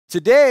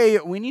Today,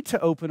 we need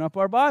to open up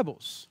our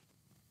Bibles.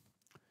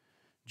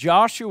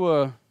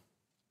 Joshua,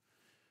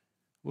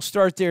 we'll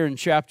start there in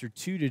chapter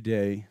 2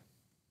 today.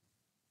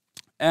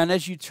 And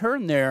as you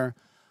turn there,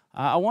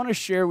 I want to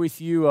share with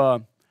you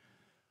an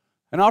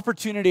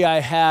opportunity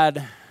I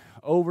had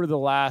over the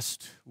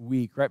last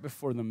week, right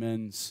before the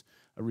men's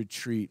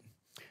retreat.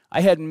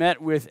 I had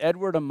met with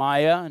Edward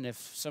Amaya, and if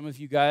some of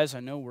you guys I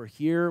know were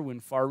here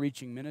when Far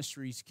Reaching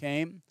Ministries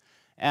came.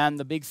 And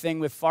the big thing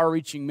with Far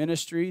Reaching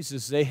Ministries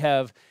is they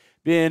have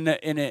been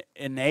an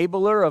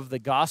enabler of the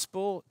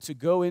gospel to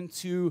go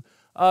into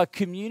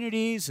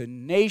communities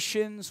and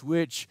nations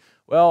which,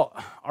 well,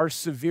 are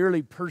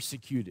severely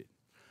persecuted.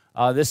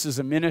 This is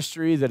a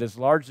ministry that is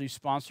largely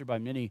sponsored by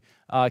many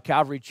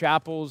Calvary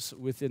chapels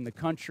within the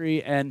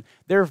country, and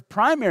their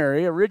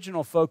primary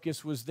original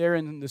focus was there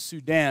in the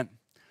Sudan.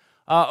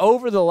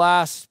 Over the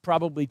last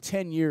probably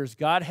 10 years,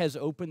 God has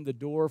opened the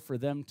door for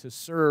them to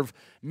serve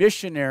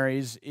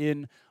missionaries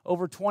in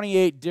over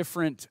 28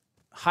 different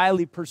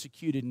highly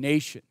persecuted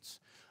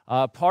nations.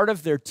 Part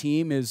of their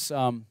team is,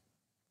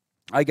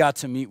 I got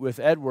to meet with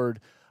Edward.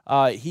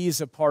 He's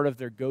a part of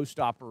their ghost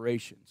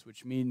operations,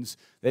 which means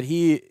that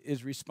he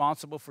is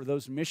responsible for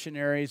those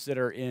missionaries that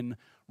are in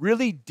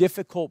really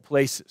difficult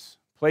places,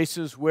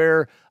 places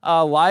where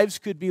lives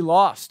could be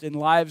lost and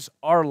lives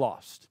are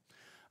lost.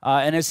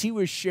 And as he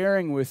was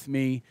sharing with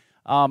me,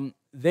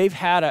 they've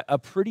had a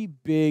pretty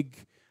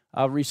big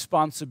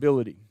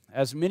responsibility.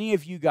 As many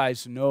of you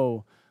guys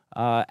know,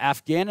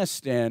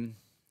 Afghanistan,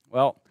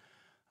 well,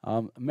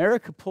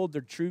 America pulled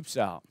their troops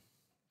out,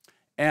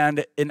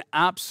 and an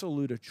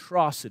absolute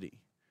atrocity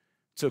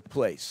took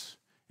place.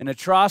 An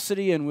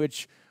atrocity in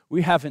which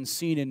we haven't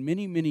seen in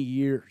many, many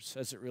years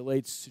as it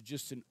relates to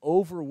just an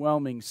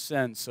overwhelming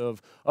sense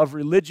of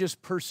religious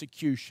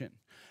persecution.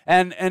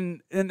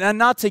 And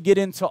not to get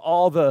into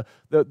all the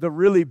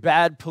really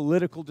bad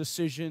political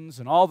decisions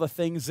and all the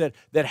things that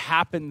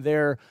happened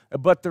there,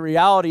 but the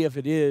reality of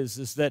it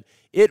is that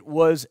it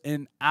was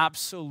an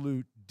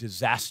absolute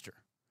disaster.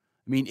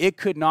 I mean, it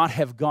could not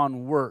have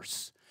gone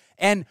worse.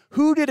 And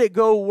who did it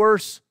go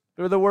worse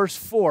or the worse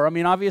for? I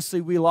mean,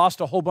 obviously we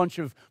lost a whole bunch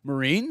of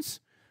Marines,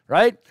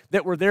 right,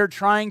 that were there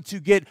trying to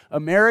get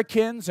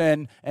Americans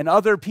and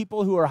other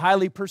people who are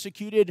highly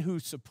persecuted who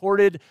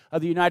supported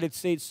the United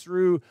States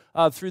through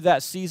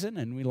that season,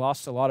 and we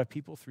lost a lot of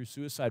people through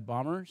suicide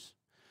bombers.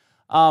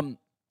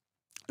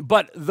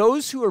 But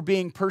those who are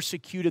being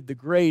persecuted the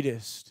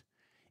greatest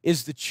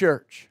is the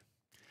church.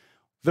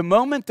 The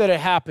moment that it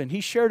happened, he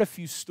shared a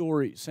few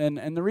stories,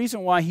 and the reason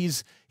why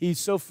he's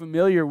so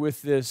familiar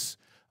with this,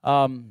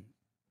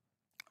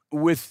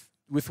 with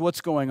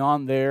what's going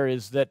on there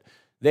is that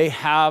they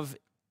have,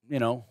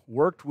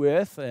 worked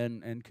with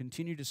and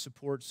continue to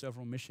support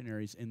several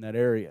missionaries in that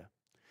area.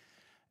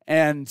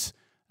 And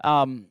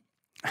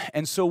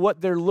so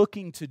what they're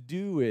looking to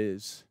do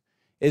is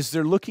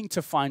they're looking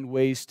to find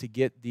ways to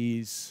get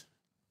these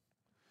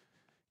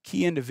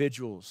key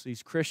individuals,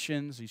 these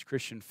Christians, these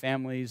Christian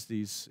families,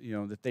 these,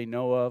 that they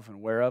know of and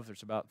aware of.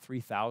 There's about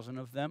 3,000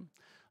 of them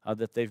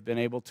that they've been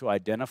able to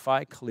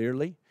identify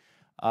clearly.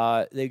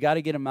 They've got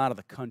to get them out of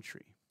the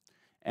country.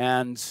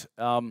 And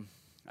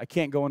I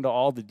can't go into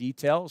all the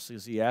details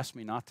because he asked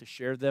me not to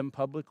share them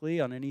publicly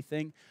on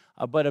anything.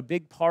 But a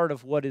big part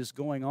of what is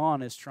going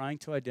on is trying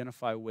to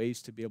identify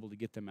ways to be able to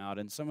get them out.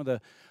 And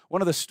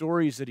one of the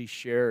stories that he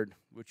shared,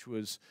 which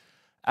was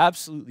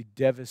absolutely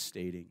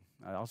devastating.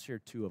 I'll share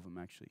two of them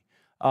actually.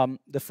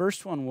 The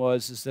first one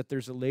is that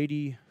there's a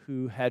lady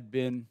who had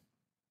been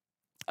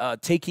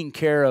taking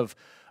care of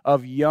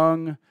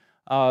young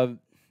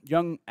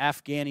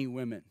Afghani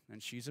women,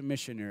 and she's a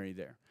missionary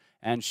there.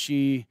 And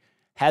she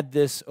had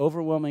this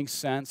overwhelming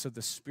sense of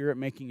the Spirit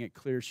making it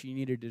clear she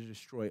needed to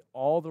destroy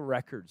all the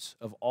records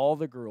of all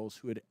the girls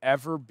who had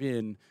ever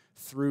been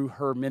through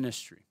her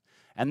ministry.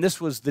 And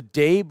this was the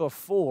day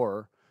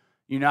before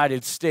the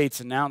United States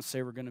announced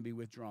they were going to be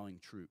withdrawing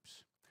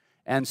troops.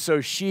 And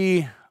so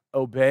she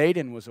obeyed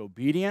and was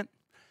obedient.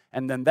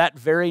 And then that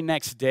very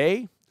next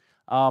day,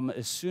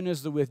 as soon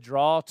as the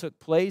withdrawal took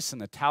place and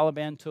the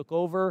Taliban took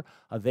over,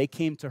 they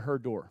came to her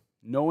door,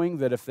 knowing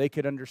that if they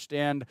could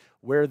understand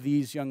where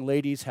these young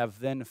ladies have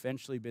then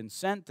eventually been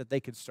sent, that they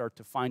could start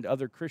to find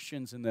other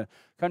Christians in the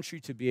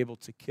country to be able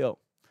to kill.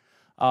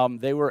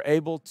 They were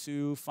able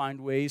to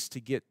find ways to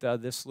get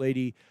this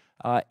lady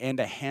and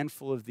a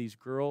handful of these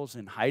girls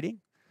in hiding.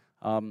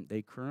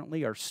 They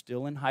currently are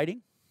still in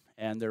hiding,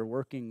 and they're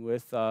working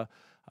with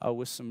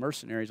some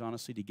mercenaries,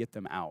 honestly, to get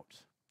them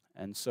out.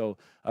 And so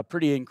a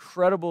pretty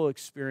incredible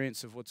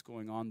experience of what's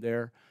going on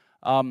there.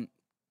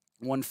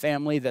 One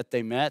family that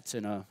they met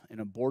in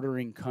a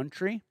bordering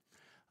country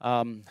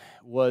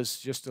was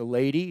just a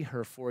lady,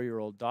 her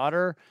 4-year-old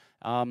daughter,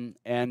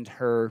 and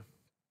her,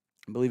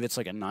 I believe it's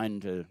like a 9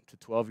 to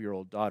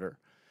 12-year-old daughter.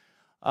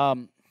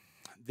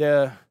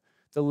 The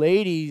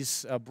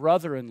lady's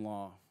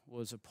brother-in-law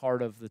was a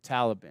part of the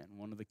Taliban,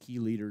 one of the key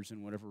leaders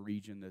in whatever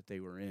region that they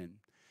were in.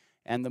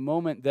 And the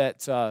moment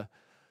that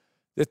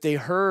they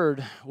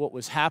heard what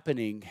was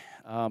happening,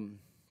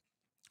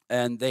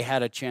 and they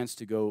had a chance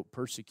to go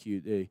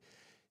persecute.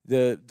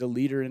 The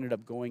leader ended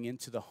up going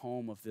into the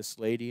home of this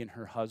lady and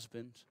her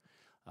husband,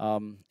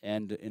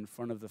 and in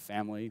front of the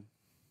family,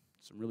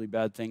 some really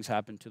bad things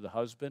happened to the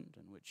husband,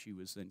 in which he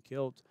was then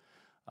killed.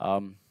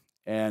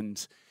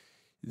 And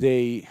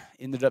they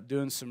ended up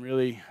doing some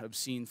really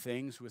obscene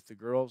things with the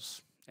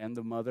girls and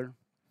the mother,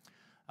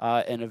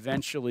 and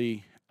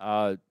eventually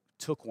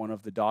took one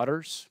of the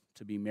daughters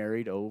to be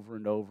married over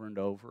and over and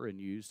over and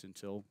used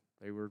until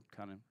they were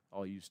kind of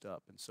all used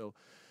up. And so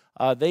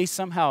they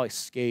somehow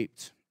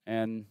escaped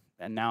and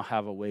now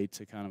have a way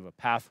to kind of a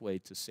pathway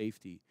to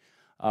safety.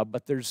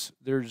 But there's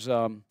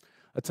a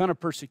ton of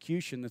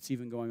persecution that's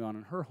even going on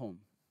in her home,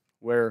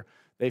 where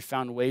they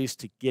found ways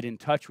to get in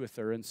touch with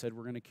her and said,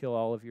 we're going to kill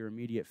all of your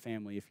immediate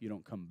family if you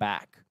don't come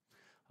back.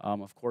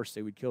 Of course,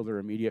 they would kill their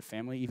immediate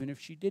family even if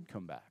she did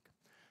come back.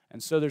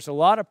 And so there's a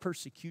lot of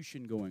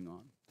persecution going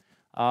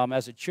on.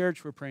 As a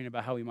church, we're praying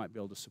about how we might be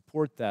able to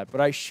support that.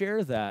 But I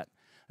share that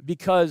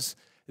because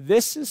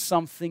this is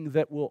something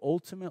that will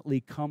ultimately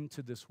come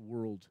to this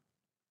world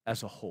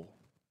as a whole.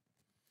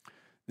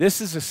 This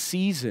is a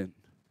season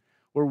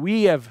where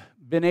we have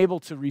been able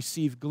to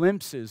receive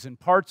glimpses in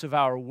parts of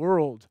our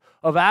world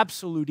of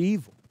absolute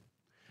evil.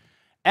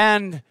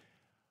 And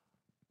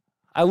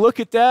I look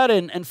at that,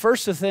 and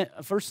first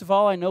of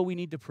all, I know we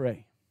need to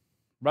pray.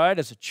 Right?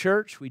 As a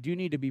church, we do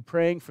need to be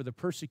praying for the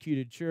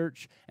persecuted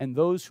church and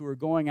those who are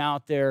going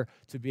out there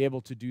to be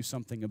able to do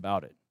something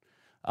about it.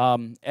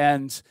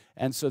 And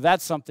so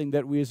that's something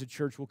that we as a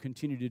church will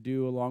continue to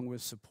do, along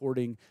with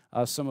supporting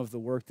some of the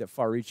work that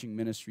Far Reaching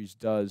Ministries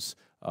does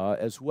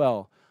as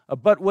well.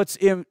 But what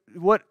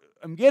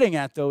I'm getting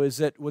at, though, is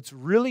that what's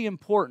really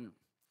important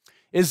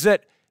is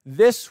that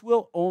this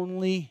will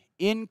only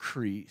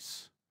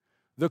increase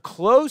the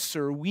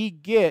closer we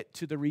get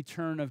to the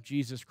return of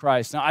Jesus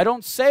Christ. Now, I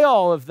don't say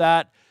all of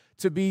that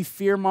to be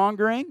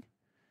fear-mongering,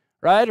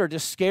 right, or to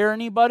scare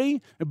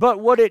anybody, but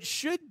what it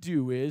should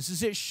do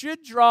is it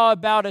should draw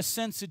about a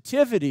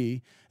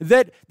sensitivity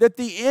that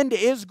the end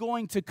is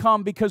going to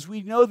come, because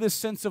we know this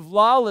sense of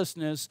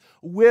lawlessness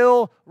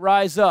will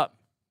rise up.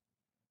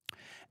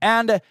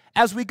 And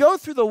as we go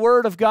through the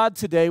Word of God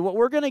today, what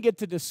we're going to get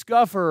to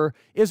discover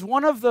is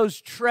one of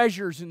those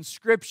treasures in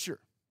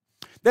Scripture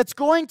that's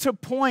going to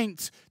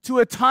point to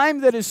a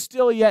time that is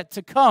still yet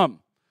to come,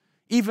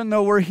 even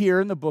though we're here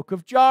in the book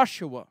of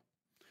Joshua.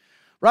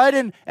 Right?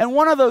 And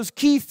one of those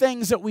key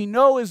things that we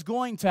know is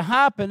going to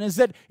happen is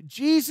that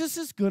Jesus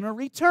is going to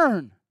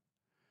return.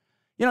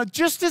 You know,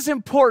 just as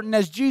important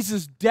as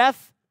Jesus'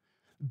 death,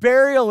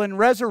 burial, and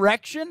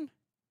resurrection,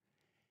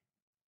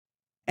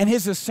 and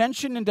his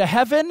ascension into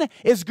heaven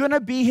is going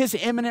to be his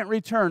imminent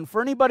return.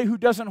 For anybody who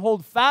doesn't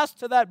hold fast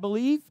to that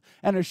belief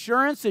and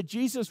assurance that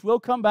Jesus will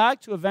come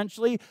back to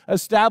eventually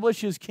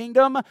establish his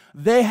kingdom,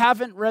 they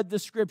haven't read the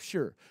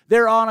Scripture.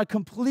 They're on a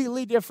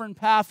completely different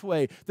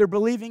pathway. They're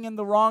believing in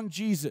the wrong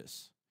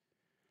Jesus.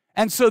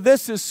 And so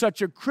this is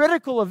such a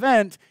critical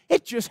event,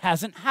 it just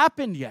hasn't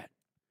happened yet.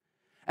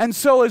 And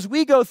so as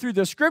we go through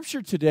the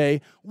Scripture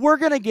today, we're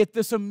going to get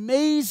this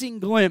amazing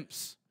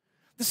glimpse,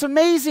 this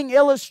amazing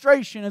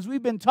illustration, as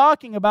we've been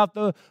talking about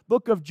the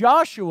book of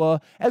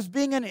Joshua as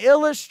being an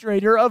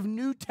illustrator of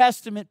New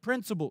Testament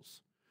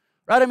principles.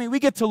 Right? I mean, we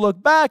get to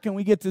look back and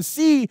we get to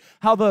see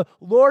how the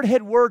Lord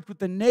had worked with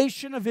the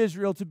nation of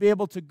Israel to be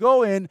able to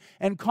go in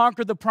and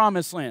conquer the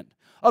promised land.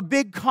 A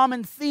big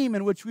common theme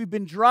in which we've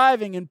been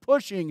driving and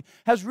pushing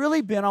has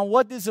really been on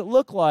what does it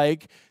look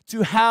like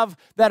to have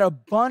that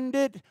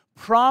abundant,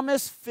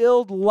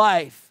 promise-filled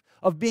life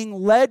of being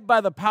led by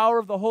the power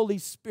of the Holy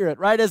Spirit,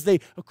 right? As they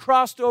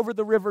crossed over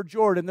the River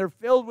Jordan, they're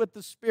filled with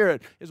the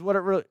Spirit, is what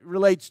it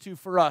relates to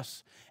for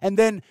us. And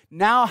then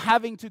now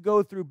having to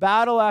go through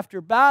battle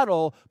after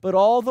battle, but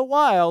all the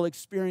while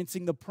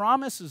experiencing the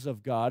promises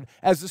of God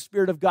as the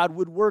Spirit of God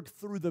would work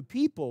through the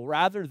people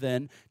rather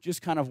than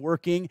just kind of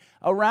working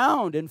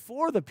around and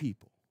for the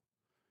people.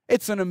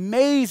 It's an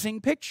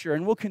amazing picture,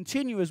 and we'll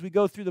continue as we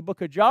go through the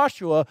book of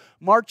Joshua,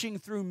 marching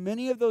through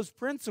many of those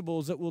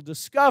principles that we'll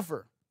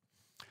discover.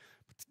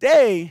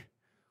 Today,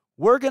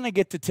 we're going to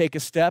get to take a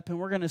step and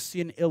we're going to see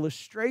an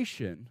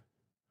illustration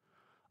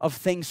of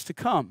things to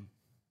come.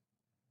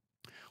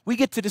 We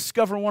get to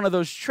discover one of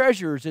those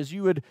treasures, as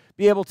you would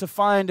be able to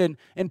find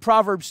in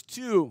Proverbs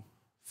 2,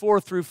 4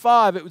 through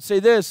 5. It would say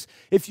this: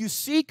 if you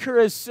seek her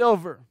as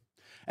silver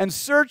and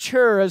search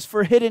her as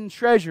for hidden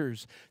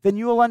treasures, then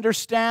you will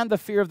understand the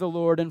fear of the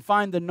Lord and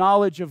find the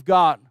knowledge of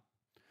God.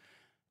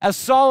 As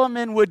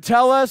Solomon would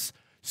tell us,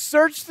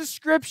 search the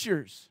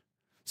Scriptures.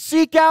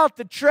 Seek out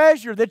the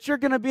treasure that you're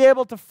going to be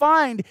able to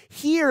find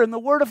here in the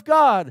Word of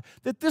God.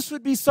 That this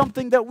would be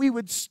something that we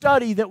would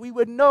study, that we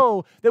would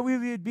know, that we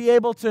would be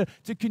able to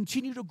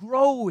continue to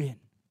grow in.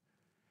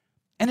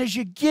 And as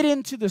you get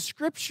into the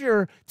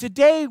Scripture,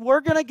 today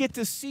we're going to get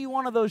to see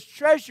one of those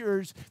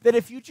treasures that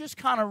if you just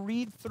kind of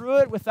read through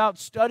it without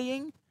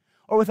studying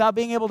or without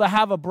being able to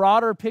have a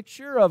broader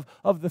picture of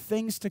the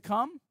things to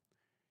come,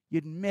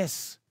 you'd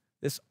miss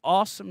this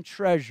awesome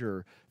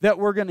treasure that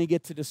we're going to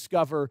get to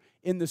discover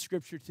in the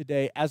Scripture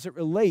today as it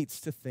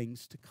relates to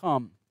things to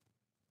come.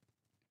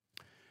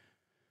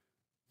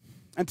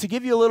 And to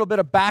give you a little bit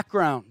of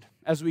background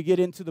as we get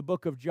into the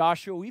book of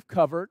Joshua, we've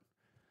covered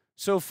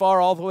so far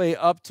all the way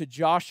up to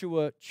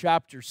Joshua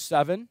chapter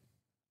 7.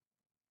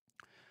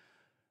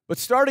 But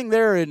starting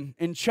there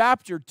in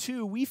chapter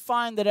 2, we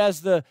find that as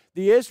the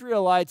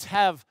Israelites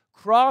have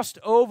crossed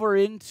over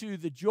into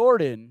the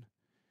Jordan,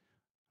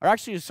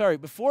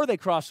 before they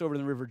crossed over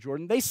the river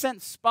Jordan, they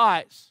sent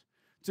spies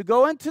to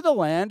go into the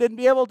land and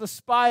be able to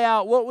spy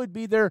out what would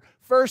be their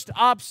first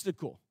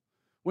obstacle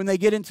when they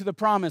get into the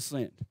promised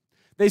land.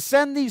 They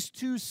send these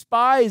 2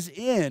 spies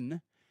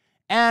in,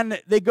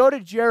 and they go to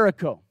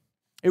Jericho.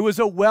 It was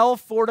a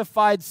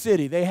well-fortified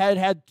city. They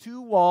had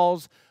 2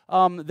 walls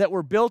that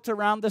were built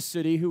around the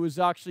city, who was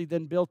actually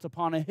then built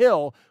upon a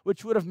hill,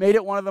 which would have made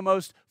it one of the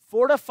most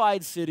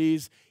fortified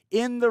cities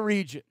in the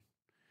region.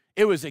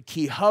 It was a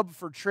key hub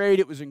for trade.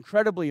 It was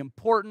incredibly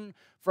important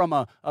from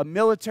a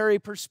military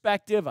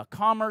perspective, a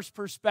commerce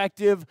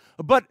perspective.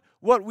 But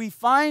what we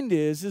find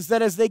is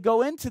that as they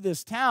go into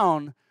this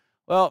town,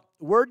 well,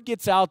 word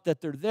gets out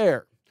that they're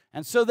there.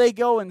 And so they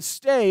go and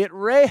stay at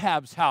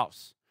Rahab's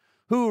house,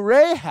 who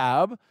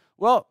Rahab,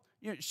 well,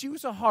 she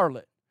was a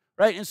harlot,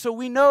 right? And so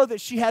we know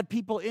that she had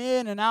people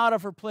in and out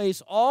of her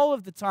place all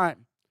of the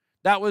time.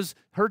 That was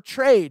her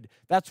trade.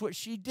 That's what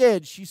she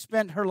did. She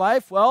spent her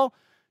life, well,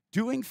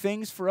 doing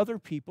things for other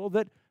people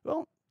that,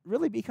 well,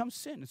 really become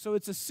sin. And so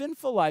it's a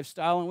sinful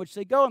lifestyle in which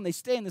they go and they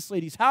stay in this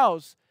lady's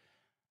house.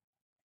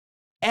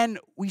 And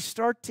we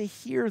start to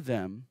hear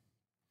them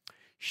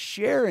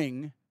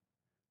sharing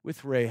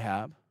with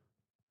Rahab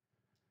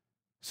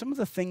some of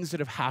the things that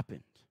have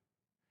happened.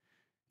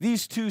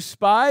 These 2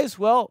 spies,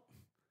 well,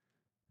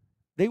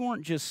 they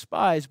weren't just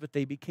spies, but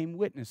they became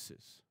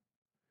witnesses.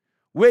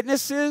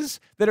 Witnesses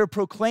that are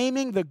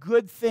proclaiming the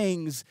good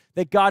things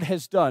that God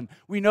has done.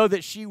 We know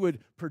that she would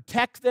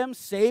protect them,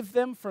 save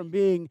them from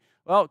being,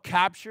 well,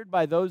 captured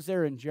by those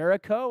there in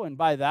Jericho, and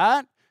by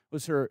that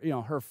was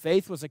her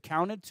faith was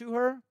accounted to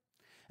her.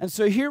 And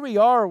so here we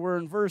are, we're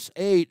in verse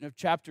 8 of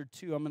chapter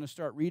 2. I'm going to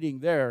start reading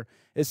there.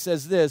 It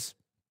says this,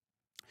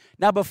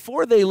 "Now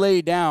before they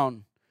lay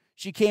down,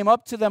 she came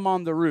up to them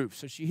on the roof."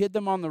 So she hid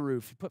them on the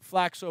roof. She put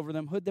flax over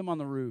them, hid them on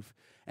the roof,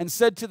 and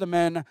said to the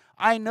men,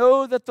 "I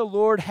know that the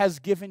Lord has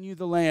given you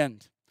the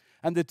land,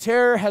 and the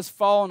terror has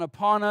fallen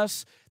upon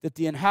us, that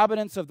the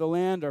inhabitants of the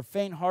land are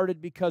faint-hearted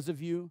because of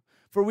you.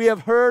 For we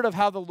have heard of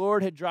how the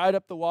Lord had dried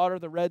up the water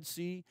of the Red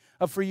Sea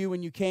for you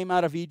when you came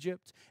out of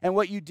Egypt, and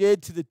what you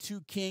did to the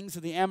 2 kings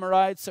of the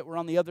Amorites that were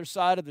on the other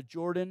side of the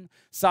Jordan,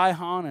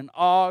 Sihon and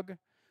Og,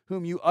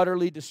 whom you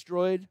utterly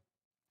destroyed.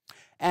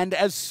 And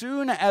as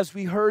soon as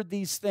we heard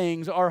these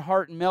things, our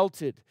heart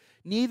melted.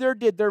 Neither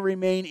did there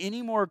remain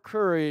any more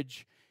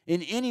courage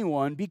in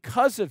anyone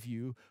because of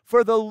you.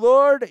 For the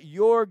Lord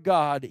your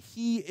God,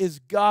 He is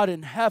God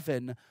in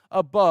heaven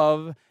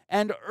above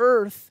and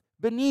earth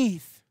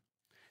beneath.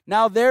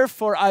 Now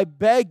therefore I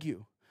beg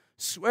you,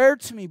 swear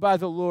to me by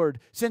the Lord,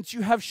 since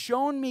you have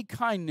shown me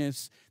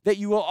kindness, that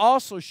you will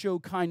also show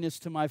kindness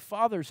to my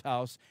father's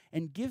house,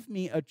 and give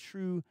me a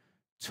true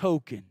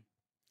token.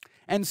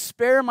 And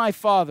spare my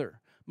father,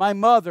 my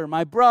mother,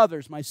 my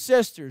brothers, my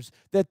sisters,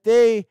 that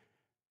they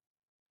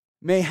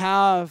may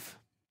have,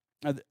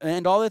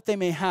 and all that they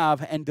may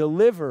have, and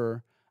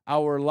deliver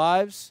our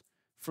lives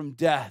from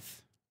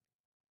death."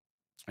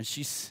 And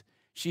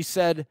she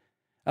said,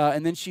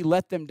 and then she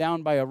let them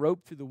down by a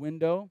rope through the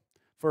window,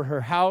 for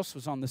her house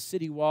was on the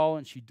city wall,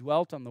 and she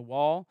dwelt on the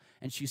wall.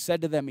 And she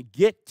said to them,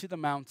 "Get to the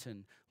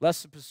mountain,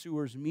 lest the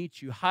pursuers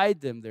meet you.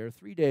 Hide them there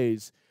 3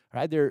 days,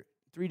 hide there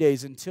 3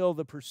 days until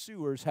the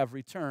pursuers have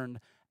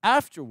returned.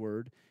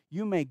 Afterward,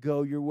 you may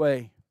go your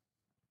way."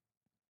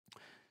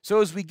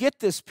 So as we get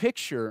this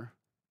picture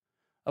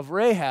of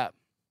Rahab,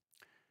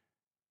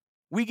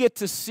 we get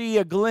to see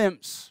a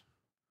glimpse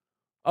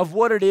of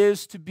what it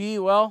is to be,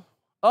 well,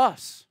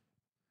 us.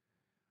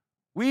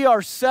 We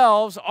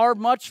ourselves are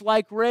much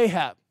like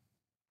Rahab,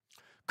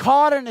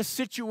 caught in a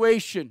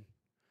situation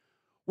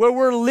where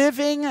we're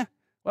living,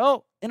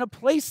 well, in a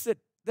place that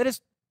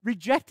has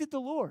rejected the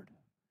Lord.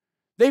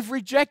 They've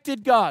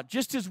rejected God,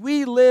 just as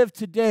we live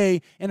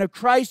today in a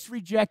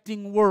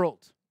Christ-rejecting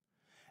world.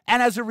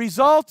 And as a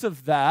result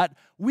of that,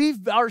 we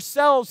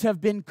ourselves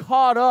have been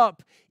caught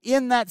up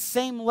in that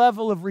same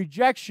level of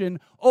rejection,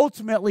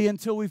 ultimately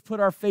until we've put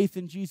our faith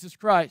in Jesus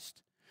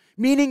Christ.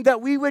 Meaning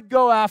that we would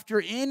go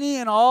after any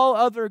and all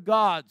other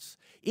gods,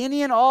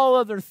 any and all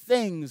other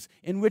things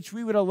in which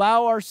we would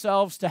allow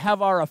ourselves to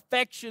have our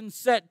affection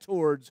set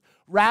towards,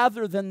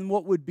 rather than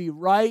what would be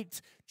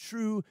right,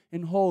 true,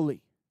 and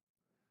holy.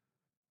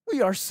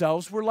 We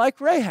ourselves were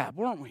like Rahab,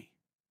 weren't we?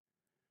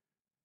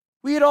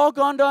 We had all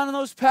gone down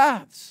those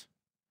paths.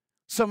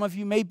 Some of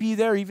you may be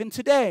there even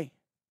today.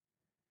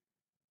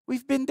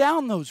 We've been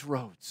down those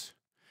roads.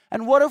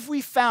 And what have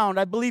we found?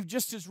 I believe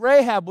just as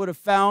Rahab would have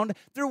found,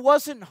 there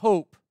wasn't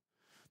hope.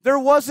 There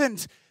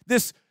wasn't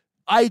this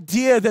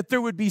idea that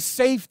there would be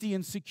safety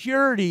and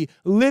security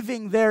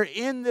living there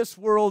in this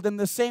world in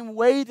the same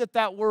way that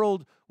that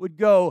world would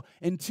go,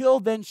 until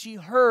then she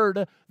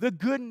heard the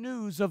good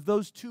news of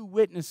those 2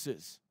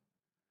 witnesses.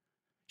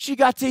 She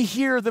got to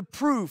hear the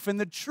proof and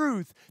the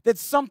truth that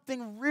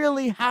something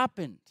really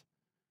happened.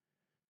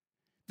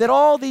 That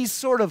all these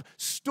sort of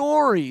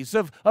stories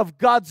of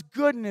God's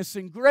goodness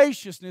and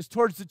graciousness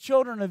towards the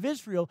children of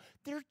Israel,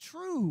 they're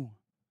true.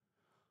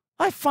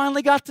 I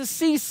finally got to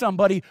see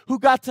somebody who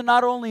got to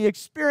not only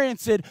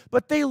experience it,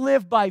 but they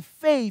live by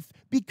faith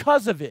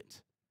because of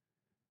it.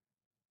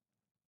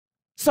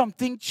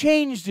 Something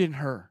changed in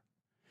her.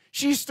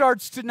 She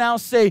starts to now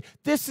say,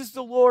 this is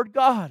the Lord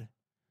God.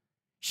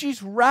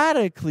 She's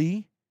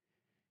radically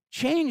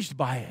changed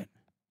by it.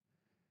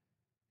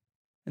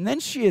 And then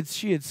she had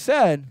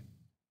said,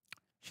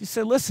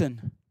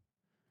 listen,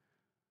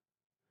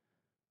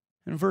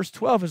 in verse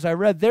 12, as I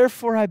read,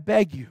 therefore I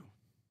beg you,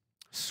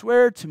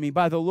 swear to me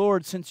by the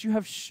Lord, since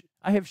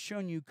I have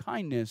shown you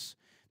kindness,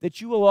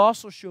 that you will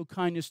also show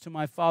kindness to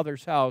my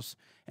father's house,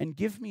 and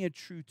give me a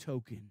true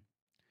token,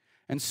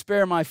 and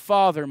spare my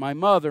father, my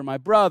mother, my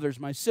brothers,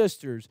 my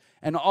sisters,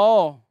 and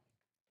all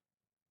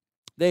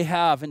they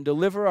have, and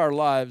deliver our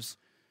lives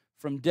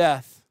from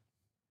death.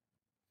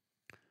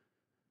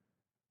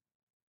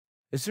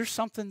 Is there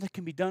something that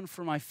can be done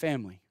for my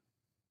family?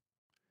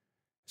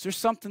 Is there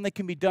something that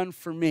can be done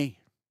for me?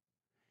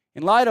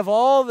 In light of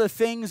all the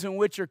things in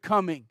which are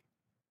coming,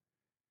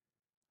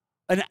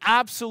 an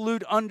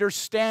absolute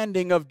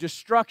understanding of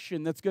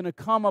destruction that's going to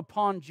come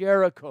upon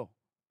Jericho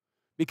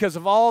because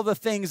of all the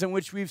things in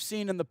which we've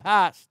seen in the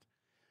past.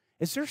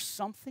 Is there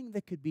something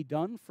that could be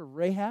done for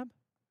Rahab?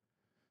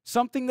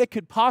 Something that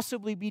could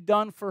possibly be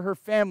done for her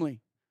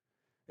family?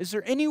 Is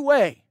there any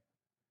way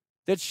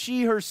that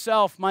she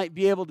herself might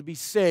be able to be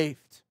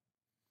saved?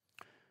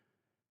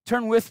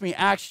 Turn with me,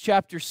 Acts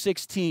chapter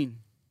 16.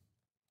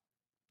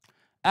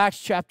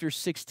 Acts chapter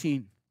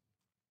 16.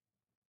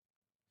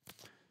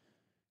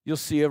 You'll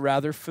see a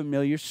rather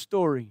familiar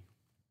story.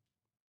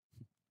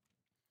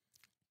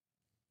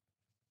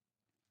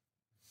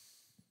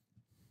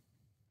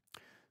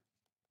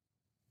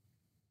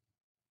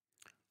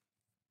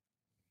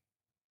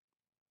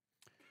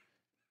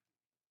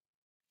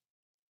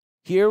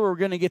 Here we're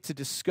going to get to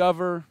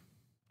discover,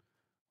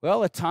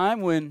 a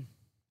time when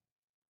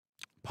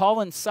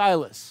Paul and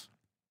Silas,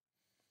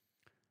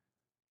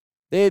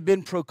 they had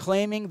been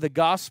proclaiming the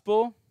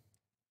gospel,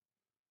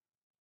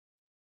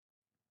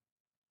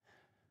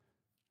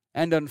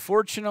 and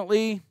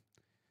unfortunately,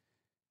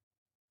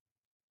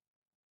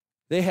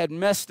 they had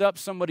messed up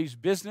somebody's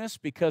business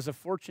because a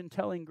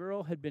fortune-telling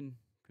girl had been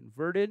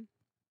converted.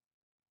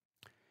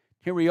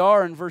 Here we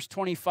are in verse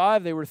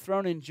 25. They were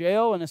thrown in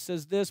jail, and it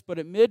says this, but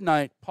at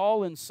midnight,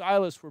 Paul and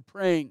Silas were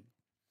praying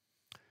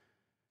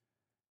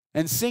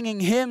and singing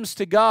hymns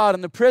to God,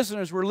 and the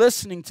prisoners were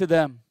listening to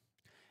them.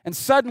 And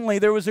suddenly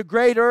there was a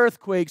great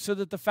earthquake, so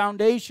that the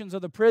foundations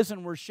of the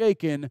prison were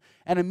shaken,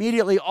 and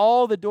immediately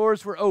all the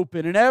doors were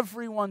open, and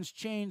everyone's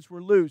chains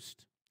were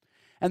loosed.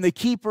 And the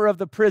keeper of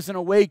the prison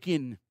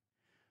awaking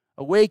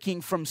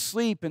from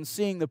sleep and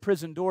seeing the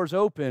prison doors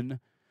open,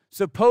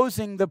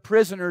 supposing the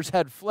prisoners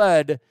had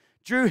fled,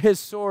 drew his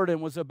sword and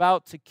was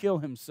about to kill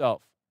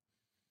himself.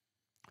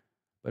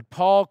 But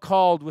Paul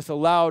called with a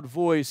loud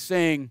voice,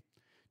 saying,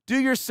 do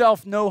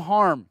yourself no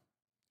harm,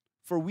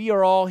 for we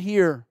are all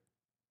here.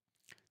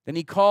 Then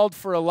he called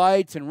for a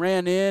light and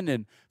ran in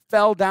and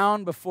fell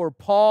down before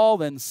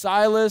Paul and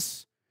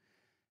Silas,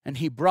 and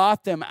he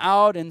brought them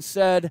out and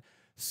said,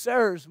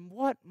 sirs,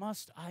 what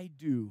must I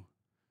do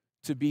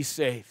to be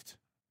saved?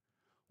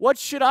 What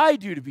should I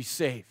do to be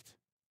saved?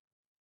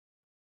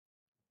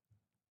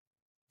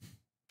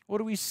 What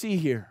do we see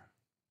here?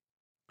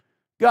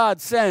 God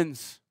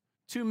sends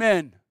two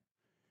men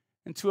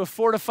into a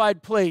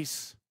fortified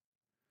place.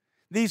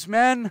 These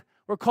men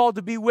were called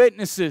to be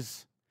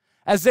witnesses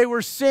as they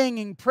were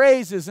singing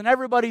praises, and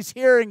everybody's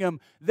hearing them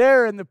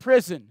there in the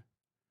prison.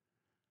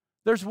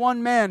 There's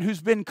one man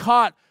who's been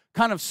caught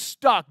kind of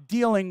stuck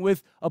dealing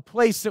with a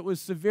place that was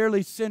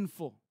severely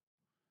sinful.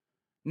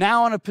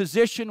 Now in a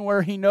position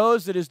where he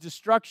knows that his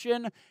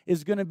destruction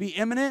is going to be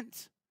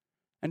imminent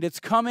and it's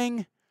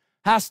coming,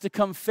 has to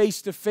come face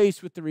to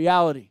face with the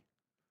reality.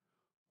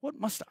 What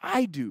must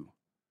I do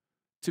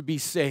to be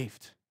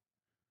saved?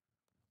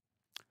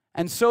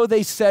 And so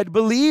they said,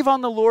 believe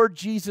on the Lord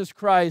Jesus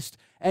Christ,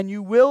 and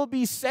you will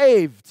be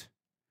saved,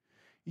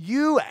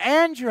 you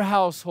and your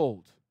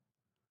household.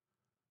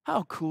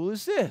 How cool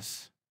is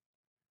this?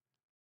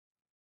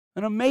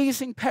 An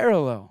amazing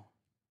parallel.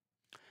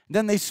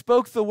 Then they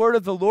spoke the word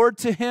of the Lord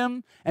to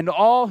him and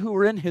all who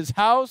were in his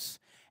house,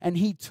 and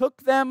he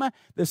took them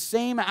the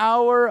same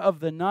hour of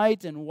the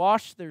night and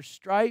washed their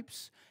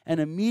stripes, and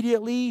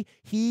immediately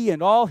he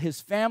and all his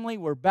family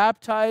were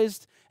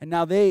baptized. And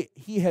now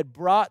he had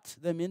brought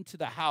them into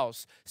the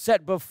house,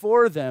 set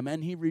before them,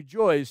 and he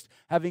rejoiced,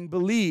 having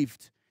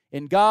believed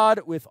in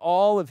God with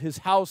all of his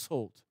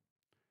household.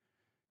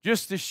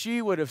 Just as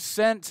she would have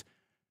sent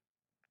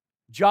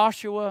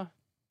the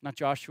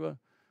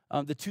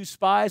two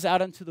spies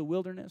out into the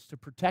wilderness to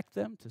protect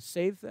them, to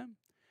save them,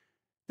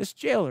 this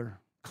jailer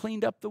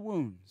cleaned up the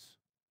wounds.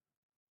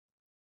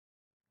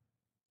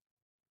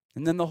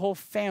 And then the whole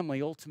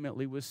family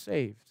ultimately was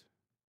saved.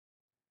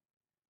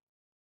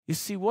 You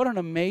see, what an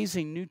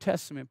amazing New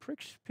Testament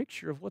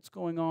picture of what's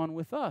going on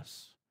with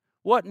us.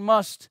 What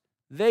must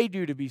they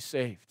do to be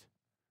saved?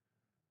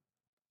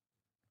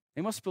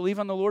 They must believe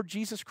on the Lord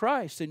Jesus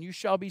Christ, and you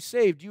shall be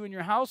saved, you and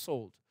your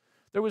household.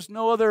 There was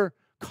no other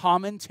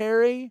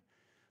commentary.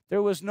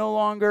 There was no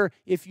longer,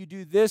 if you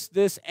do this,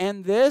 this,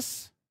 and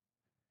this.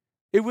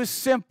 It was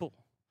simple.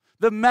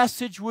 The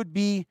message would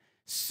be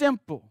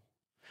simple,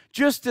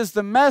 just as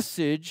the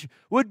message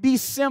would be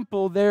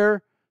simple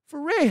there for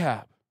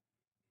Rahab.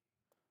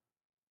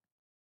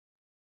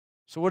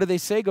 So what do they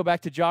say? Go back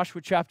to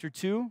Joshua chapter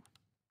 2.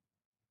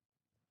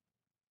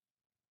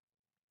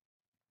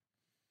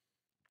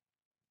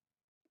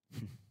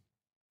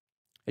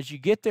 As you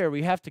get there,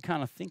 we have to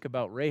kind of think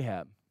about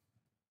Rahab.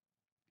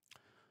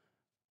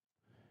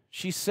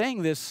 She's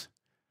saying this,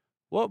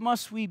 what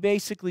must we do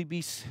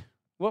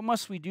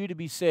to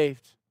be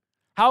saved?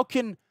 How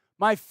can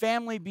my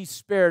family be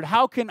spared?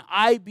 How can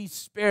I be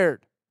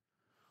spared?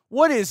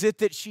 What is it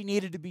that she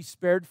needed to be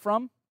spared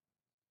from?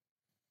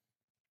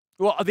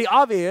 Well, the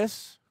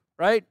obvious,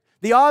 right?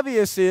 The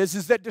obvious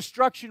is that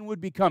destruction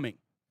would be coming,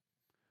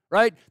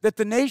 right? That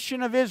the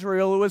nation of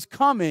Israel was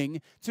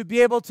coming to be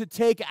able to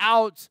take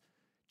out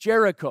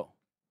Jericho,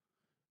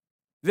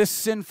 this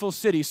sinful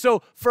city.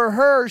 So for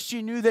her,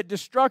 she knew that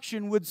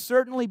destruction would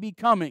certainly be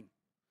coming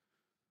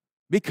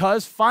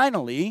because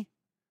finally,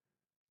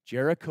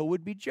 Jericho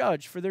would be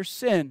judged for their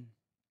sin.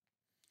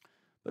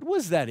 But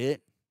was that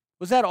it?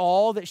 Was that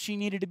all that she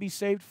needed to be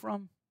saved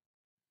from?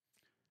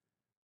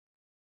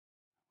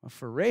 Well,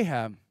 for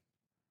Rahab,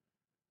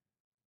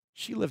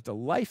 she lived a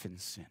life in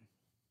sin,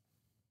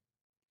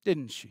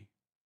 didn't she?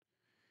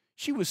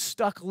 She was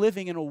stuck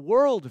living in a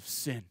world of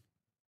sin.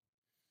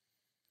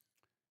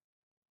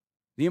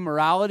 The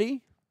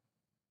immorality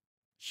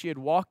she had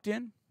walked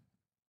in,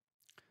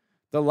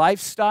 the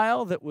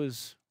lifestyle that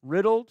was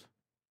riddled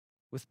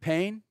with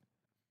pain,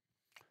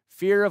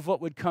 fear of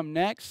what would come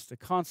next, the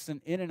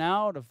constant in and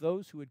out of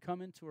those who would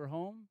come into her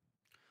home,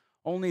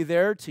 only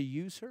there to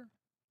use her,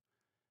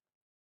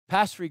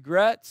 past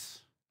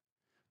regrets,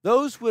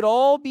 those would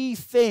all be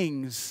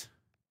things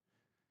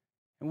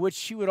in which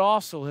she would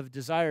also have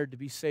desired to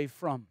be saved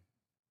from.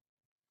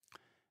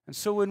 And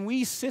so when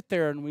we sit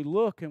there and we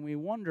look and we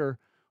wonder,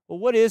 well,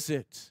 what is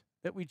it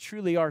that we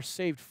truly are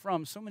saved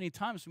from? So many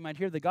times we might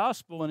hear the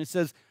gospel and it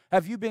says,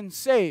 have you been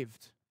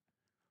saved?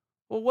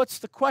 Well, what's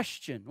the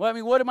question?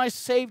 Well, what am I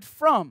saved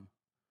from?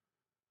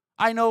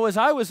 I know as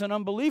I was an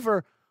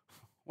unbeliever,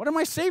 what am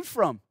I saved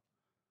from?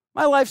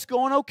 My life's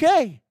going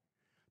okay.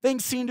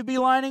 Things seem to be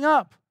lining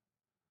up.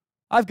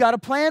 I've got a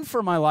plan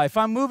for my life.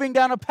 I'm moving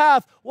down a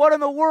path. What in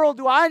the world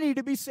do I need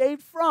to be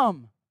saved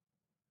from?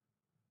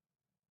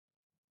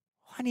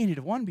 I needed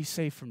to, one, be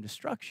saved from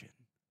destruction,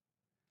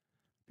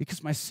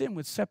 because my sin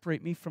would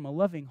separate me from a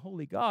loving,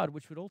 holy God,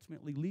 which would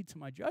ultimately lead to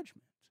my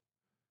judgment.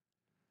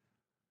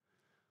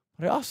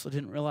 But I also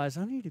didn't realize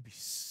I needed to be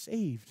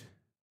saved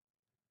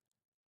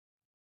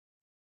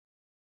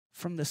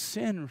from the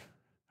sin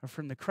or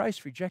from the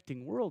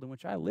Christ-rejecting world in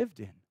which I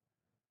lived in.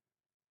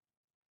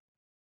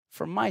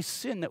 From my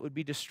sin that would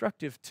be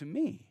destructive to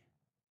me,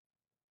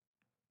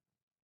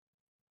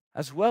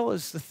 as well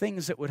as the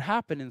things that would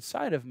happen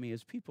inside of me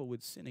as people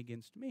would sin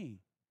against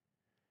me.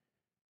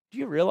 Do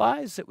you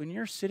realize that when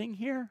you're sitting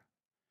here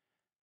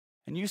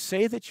and you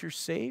say that you're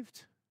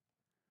saved,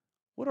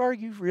 what are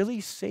you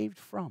really saved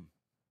from?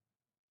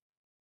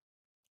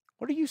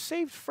 What are you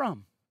saved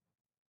from?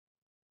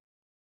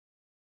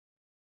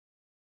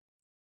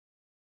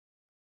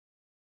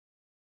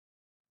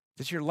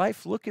 Does your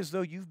life look as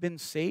though you've been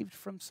saved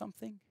from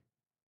something?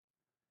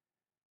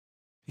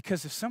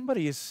 Because if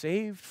somebody is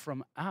saved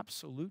from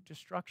absolute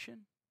destruction,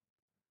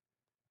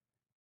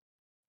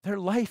 their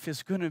life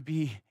is going to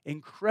be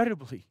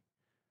incredibly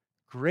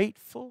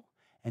grateful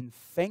and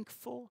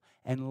thankful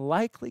and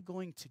likely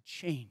going to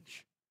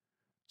change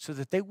so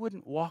that they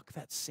wouldn't walk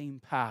that same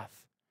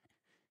path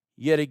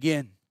yet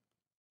again.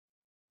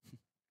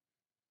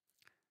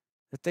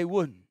 That they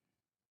wouldn't.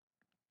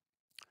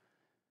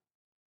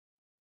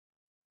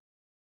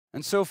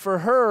 And so for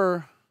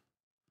her,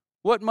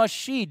 what must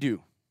she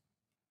do?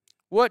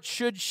 What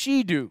should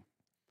she do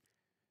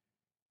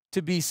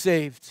to be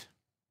saved?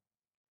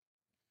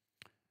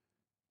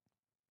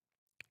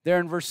 There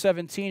in verse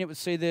 17, it would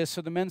say this,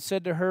 so the men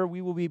said to her,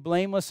 we will be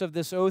blameless of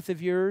this oath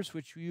of yours,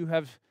 which you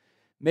have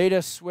made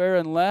us swear,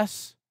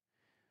 unless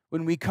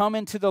when we come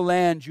into the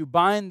land, you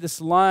bind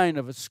this line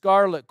of a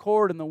scarlet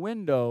cord in the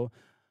window,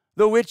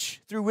 through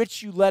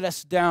which you let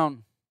us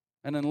down.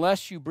 And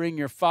unless you bring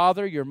your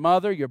father, your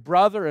mother, your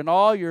brother, and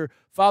all your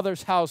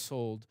father's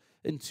household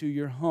into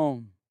your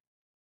home.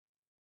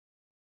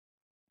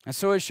 And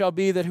so it shall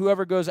be that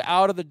whoever goes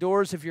out of the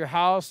doors of your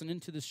house and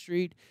into the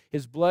street,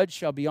 his blood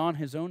shall be on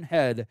his own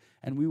head,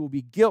 and we will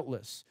be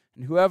guiltless.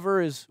 And whoever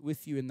is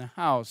with you in the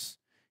house,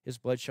 his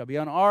blood shall be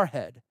on our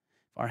head,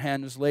 if our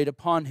hand is laid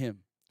upon him.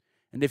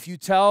 And if you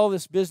tell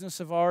this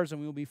business of ours,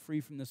 and we will be free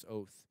from this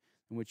oath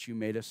in which you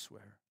made us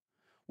swear.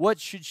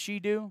 What should she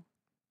do?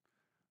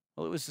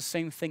 Well, it was the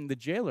same thing the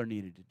jailer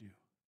needed to do.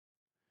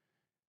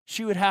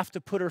 she would have to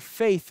put her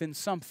faith in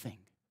something.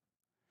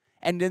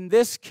 And in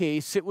this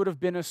case, it would have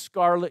been a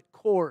scarlet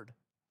cord.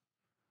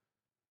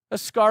 A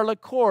scarlet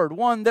cord,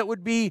 one that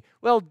would be,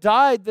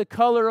 dyed the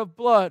color of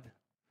blood,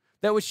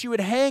 that she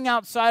would hang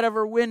outside of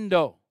her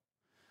window,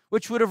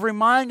 which would have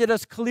reminded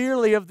us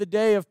clearly of the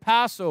day of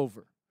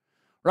Passover,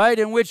 right?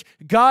 In which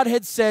God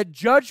had said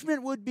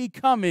judgment would be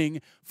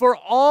coming for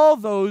all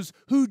those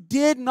who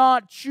did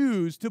not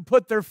choose to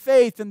put their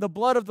faith in the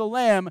blood of the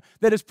Lamb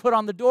that is put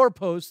on the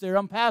doorpost there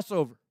on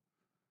Passover.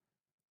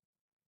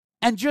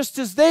 And just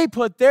as they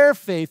put their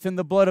faith in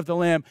the blood of the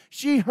Lamb,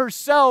 she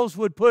herself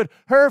would put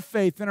her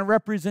faith in a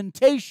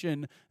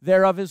representation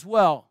thereof as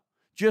well,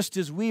 just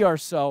as we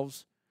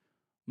ourselves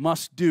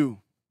must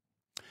do.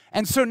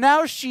 And so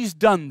now she's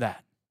done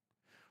that,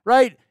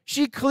 right?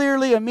 She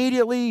clearly,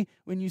 immediately,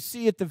 when you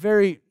see at the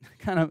very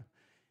kind of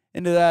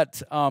into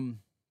that,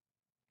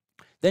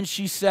 then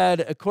she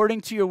said, according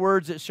to your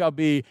words it shall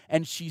be.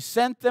 And she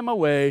sent them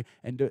away,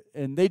 and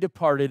they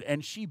departed,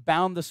 and she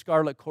bound the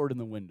scarlet cord in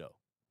the window.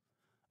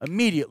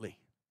 Immediately,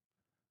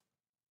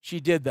 she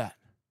did that.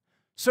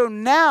 So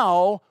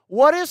now,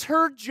 what is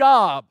her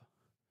job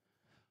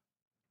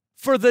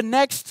for the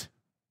next,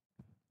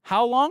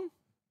 how long?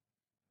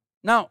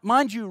 Now,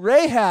 mind you,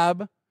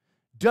 Rahab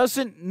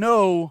doesn't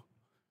know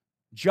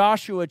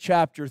Joshua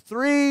chapter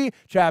 3,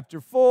 chapter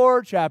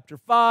 4, chapter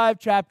 5,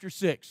 chapter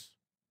 6.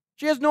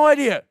 She has no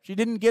idea. She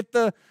didn't get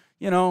the,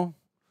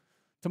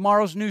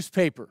 tomorrow's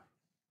newspaper.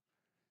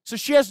 So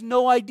she has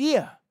no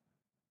idea.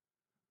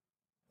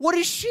 What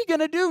is she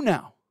going to do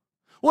now?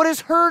 What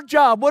is her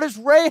job? What is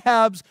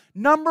Rahab's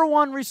number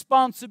one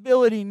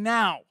responsibility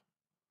now?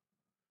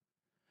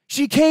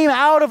 She came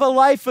out of a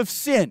life of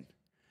sin.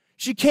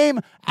 She came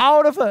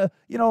out of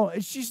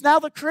she's now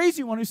the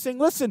crazy one who's saying,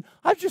 listen,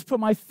 I've just put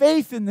my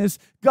faith in this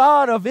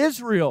God of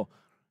Israel.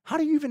 How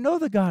do you even know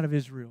the God of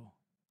Israel?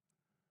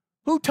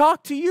 Who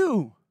talked to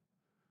you?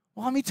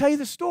 Well, let me tell you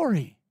the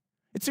story.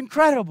 It's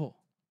incredible.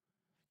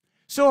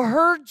 So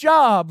her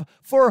job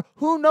for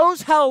who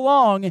knows how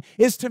long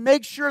is to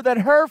make sure that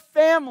her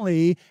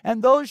family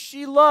and those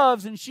she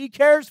loves and she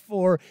cares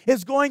for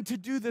is going to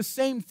do the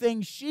same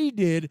thing she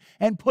did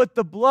and put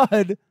the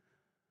blood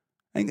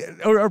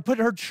or put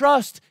her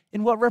trust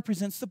in what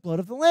represents the blood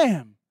of the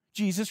Lamb,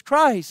 Jesus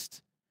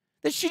Christ.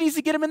 That she needs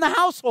to get him in the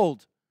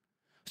household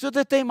so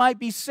that they might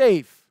be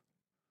safe.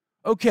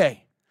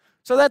 Okay,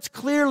 so that's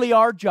clearly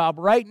our job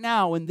right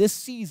now in this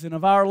season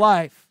of our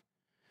life,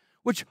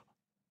 which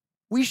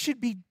we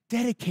should be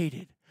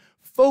dedicated,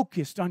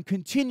 focused on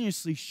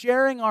continuously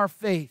sharing our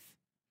faith,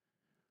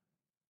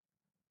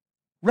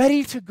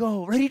 ready to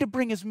go, ready to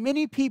bring as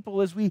many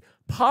people as we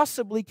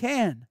possibly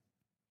can.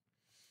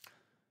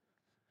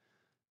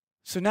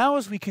 So now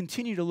as we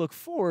continue to look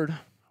forward,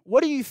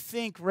 what do you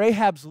think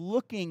Rahab's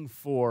looking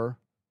for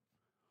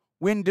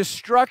when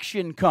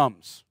destruction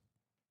comes?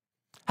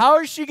 How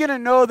is she going to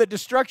know that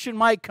destruction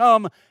might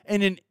come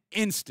in an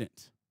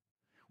instant?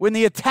 When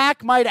the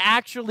attack might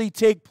actually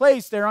take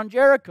place there on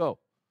Jericho?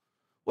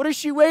 What is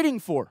she waiting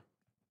for?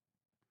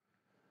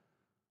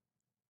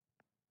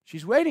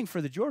 She's waiting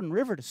for the Jordan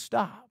River to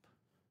stop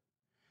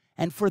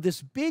and for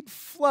this big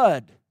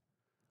flood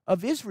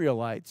of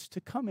Israelites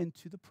to come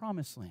into the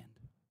Promised Land.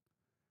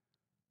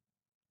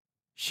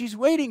 She's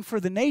waiting for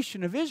the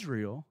nation of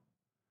Israel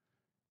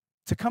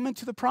to come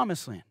into the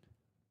Promised Land.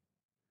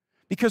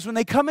 Because when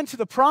they come into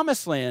the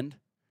Promised Land,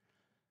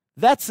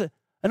 that's an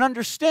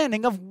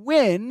understanding of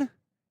when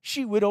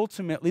she would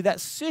ultimately, that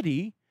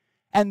city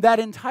and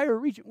that entire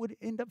region would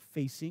end up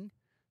facing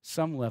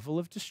some level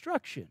of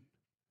destruction.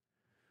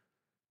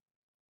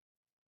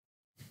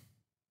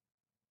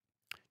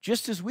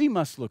 Just as we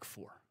must look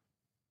for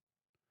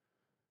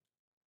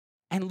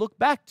and look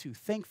back to,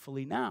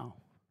 thankfully now.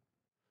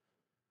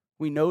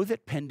 We know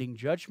that pending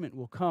judgment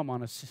will come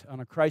on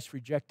a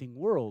Christ-rejecting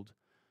world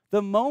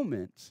the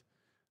moment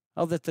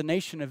that the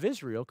nation of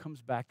Israel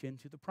comes back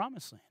into the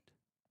Promised Land.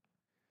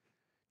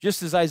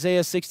 Just as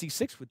Isaiah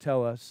 66 would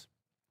tell us.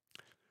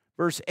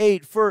 Verse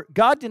 8, for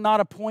God did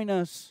not appoint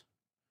us.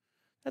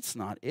 That's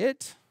not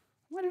it.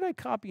 Why did I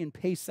copy and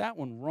paste that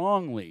one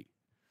wrongly?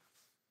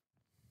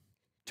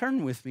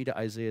 Turn with me to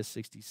Isaiah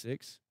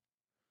 66.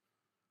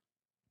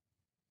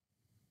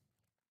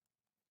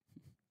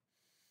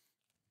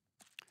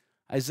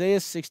 Isaiah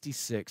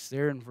 66,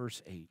 there in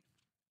verse 8.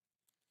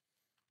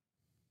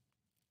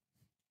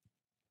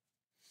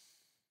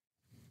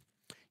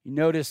 You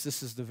notice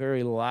this is the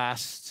very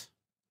last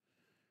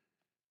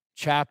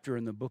chapter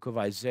in the book of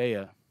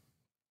Isaiah.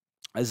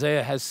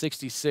 Isaiah has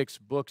 66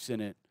 books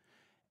in it,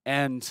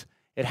 and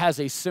it has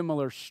a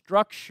similar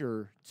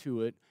structure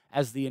to it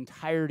as the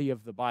entirety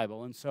of the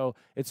Bible. And so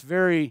it's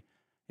very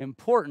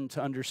important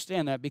to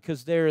understand that,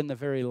 because there in the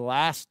very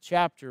last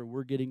chapter,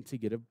 we're getting to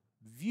get a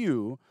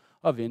view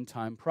of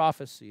end-time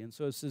prophecy. And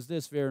so it says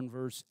this there in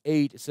verse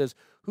 8. It says,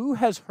 who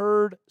has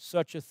heard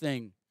such a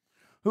thing?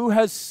 Who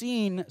has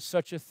seen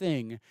such a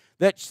thing?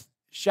 That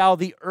shall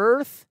the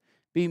earth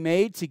be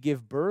made to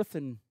give birth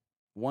in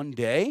one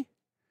day?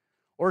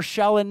 Or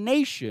shall a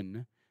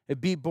nation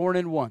be born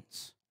in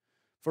once?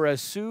 For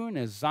as soon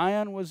as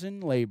Zion was in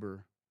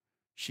labor,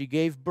 she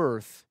gave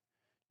birth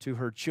to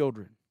her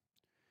children.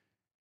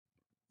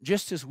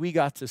 Just as we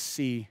got to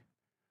see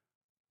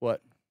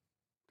what?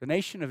 The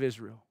nation of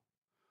Israel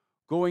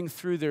going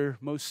through their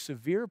most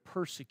severe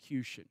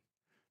persecution.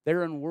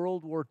 They're in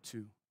World War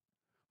II,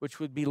 which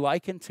would be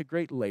likened to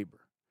great labor.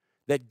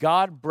 That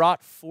God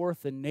brought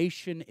forth a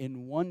nation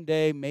in one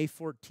day, May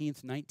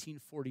 14th,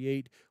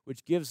 1948,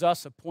 which gives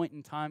us a point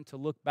in time to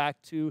look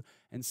back to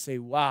and say,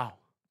 wow,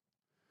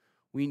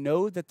 we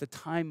know that the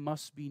time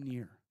must be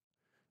near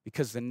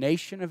because the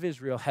nation of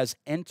Israel has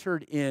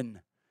entered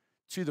in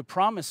to the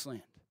promised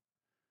land.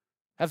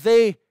 Have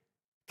they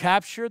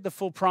captured the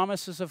full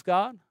promises of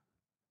God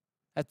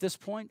at this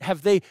point?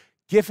 Have they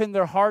given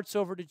their hearts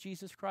over to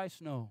Jesus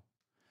Christ? No.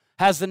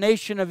 Has the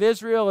nation of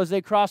Israel, as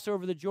they crossed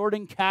over the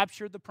Jordan,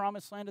 captured the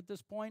promised land at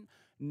this point?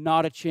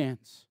 Not a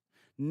chance.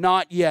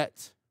 Not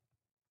yet.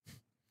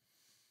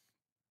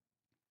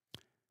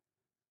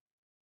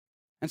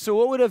 And so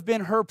what would have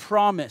been her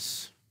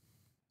promise?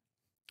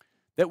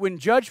 That when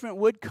judgment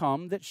would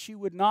come, that she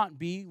would not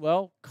be,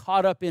 well,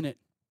 caught up in it.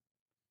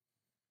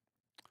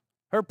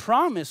 Her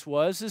promise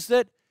is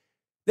that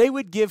they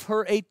would give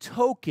her a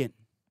token,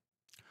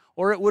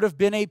 or it would have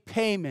been a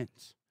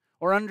payment,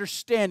 or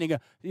understanding,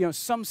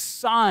 some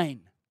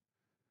sign.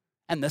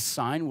 And the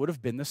sign would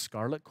have been the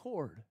scarlet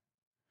cord.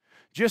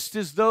 Just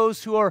as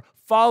those who are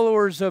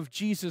followers of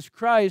Jesus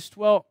Christ,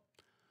 well,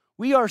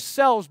 we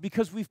ourselves,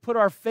 because we've put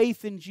our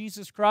faith in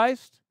Jesus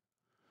Christ,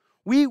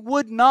 we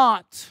would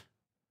not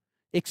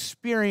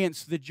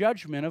experience the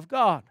judgment of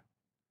God.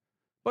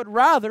 But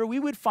rather, we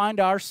would find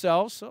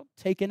ourselves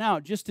taken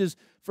out. Just as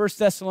 1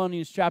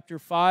 Thessalonians chapter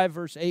 5,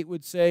 verse 8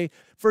 would say,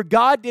 for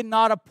God did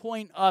not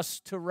appoint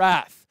us to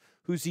wrath.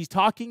 Who's he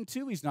talking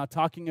to? He's not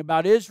talking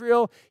about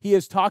Israel. He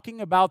is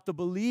talking about the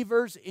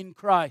believers in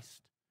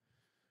Christ.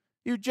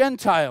 You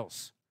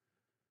Gentiles,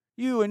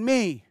 you and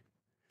me,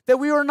 that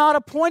we are not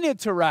appointed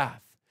to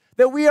wrath,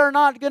 that we are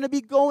not going to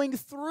be going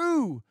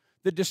through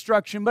the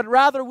destruction, but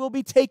rather we'll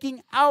be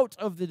taking out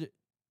of the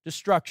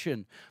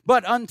destruction,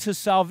 but unto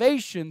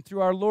salvation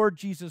through our Lord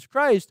Jesus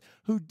Christ,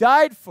 who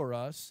died for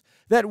us,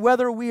 that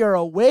whether we are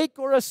awake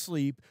or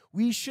asleep,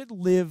 we should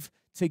live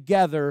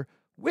together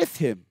with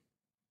him.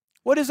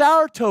 What is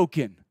our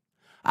token?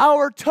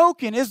 Our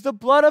token is the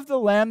blood of the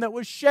Lamb that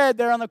was shed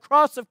there on the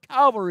cross of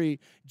Calvary,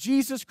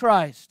 Jesus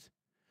Christ.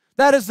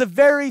 That is the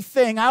very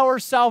thing, our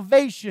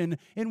salvation,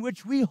 in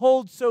which we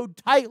hold so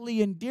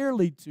tightly and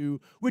dearly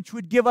to, which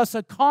would give us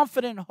a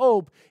confident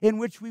hope in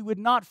which we would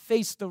not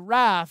face the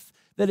wrath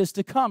that is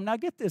to come. Now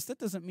get this, that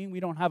doesn't mean we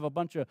don't have a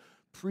bunch of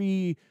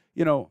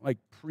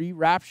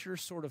pre-rapture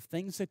sort of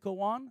things that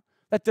go on.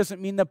 That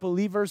doesn't mean that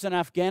believers in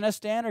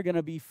Afghanistan are going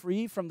to be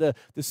free from the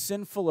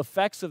sinful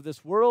effects of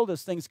this world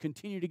as things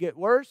continue to get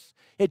worse.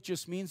 It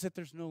just means that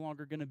there's no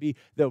longer going to be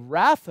the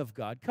wrath of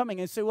God coming.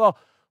 And say, well,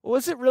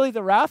 was it really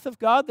the wrath of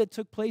God that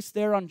took place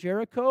there on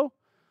Jericho?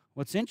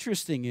 What's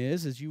interesting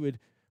is, as you would,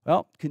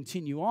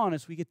 continue on,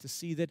 as we get to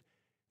see that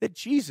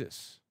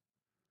Jesus,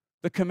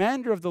 the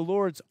commander of the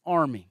Lord's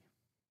army,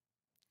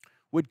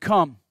 would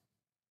come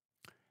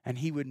and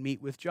he would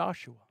meet with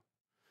Joshua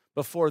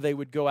before they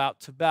would go out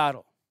to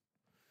battle.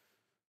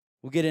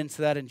 We'll get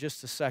into that in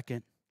just a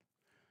second.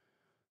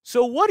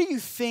 So what do you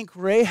think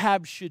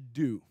Rahab should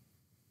do?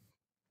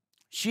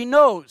 She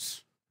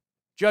knows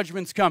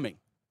judgment's coming.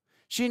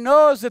 She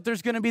knows that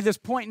there's going to be this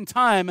point in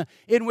time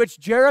in which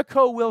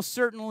Jericho will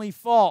certainly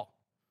fall.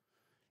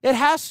 It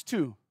has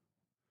to.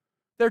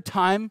 Their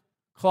time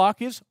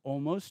clock is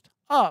almost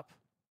up.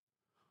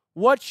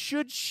 What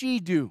should she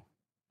do?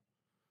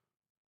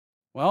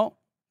 Well,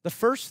 the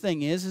first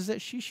thing is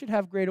that she should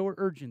have great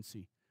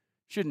urgency,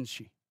 shouldn't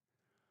she?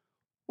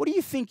 What do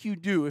you think you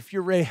do if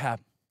you're Rahab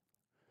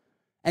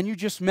and you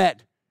just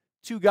met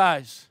two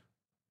guys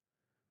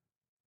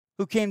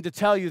who came to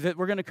tell you that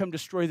we're going to come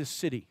destroy the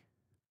city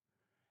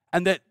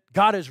and that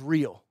God is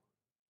real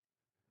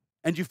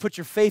and you've put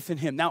your faith in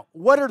him? Now,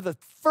 what are the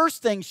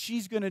first things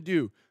she's going to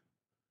do?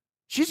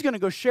 She's going to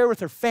go share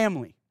with her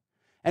family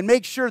and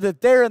make sure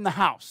that they're in the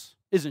house,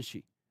 isn't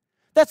she?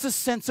 That's a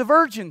sense of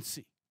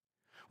urgency.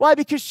 Why?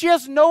 Because she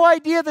has no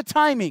idea the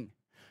timing,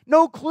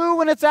 no clue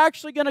when it's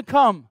actually going to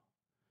come.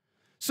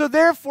 So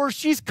therefore,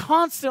 she's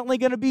constantly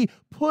going to be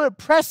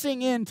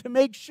pressing in to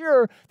make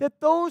sure that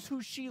those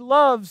who she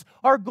loves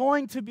are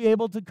going to be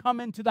able to come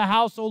into the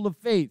household of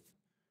faith.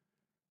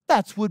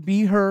 That would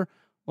be her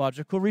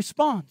logical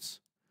response.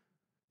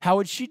 How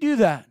would she do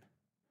that?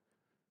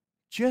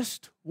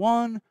 Just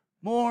one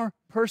more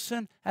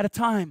person at a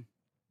time.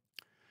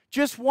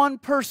 Just one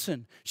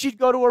person. She'd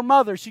go to her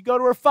mother. She'd go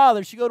to her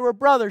father. She'd go to her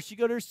brother. She'd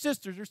go to her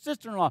sisters, her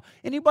sister-in-law.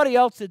 Anybody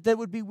else that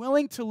would be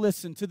willing to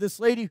listen to this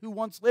lady who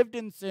once lived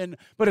in sin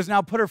but has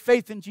now put her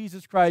faith in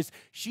Jesus Christ,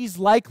 she's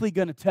likely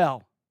going to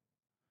tell.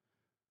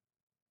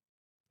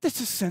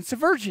 There's a sense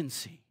of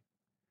urgency.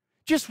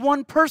 Just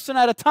one person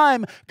at a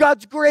time.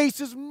 God's grace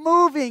is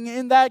moving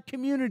in that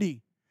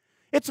community.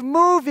 It's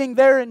moving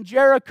there in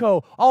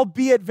Jericho,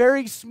 albeit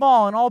very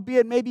small and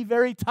albeit maybe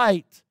very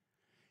tight.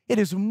 It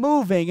is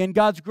moving, and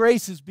God's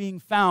grace is being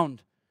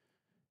found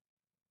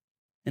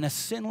in a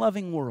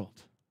sin-loving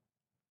world.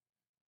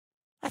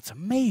 That's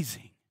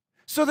amazing.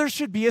 So there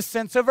should be a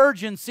sense of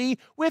urgency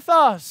with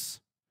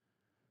us.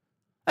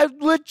 A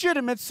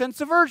legitimate sense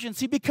of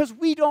urgency, because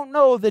we don't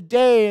know the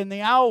day and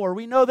the hour.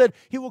 We know that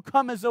He will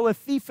come as though a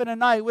thief in a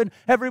night when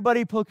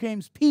everybody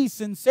proclaims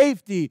peace and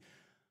safety.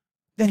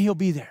 Then He'll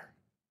be there.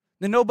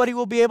 Then nobody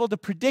will be able to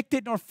predict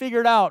it nor figure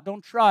it out.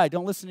 Don't try.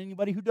 Don't listen to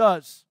anybody who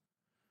does.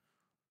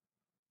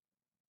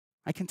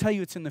 I can tell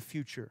you it's in the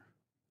future.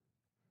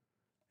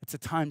 It's a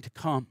time to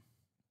come.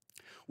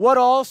 What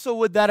also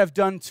would that have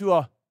done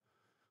to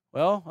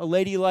a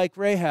lady like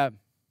Rahab?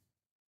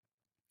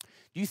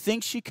 Do you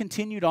think she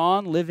continued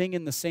on living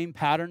in the same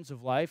patterns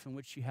of life in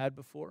which she had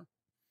before?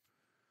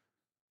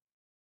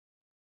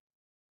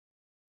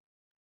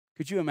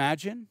 Could you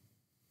imagine?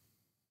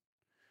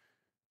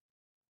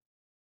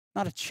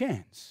 Not a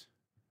chance.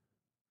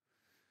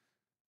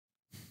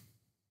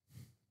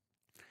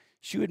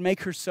 She would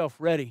make herself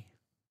ready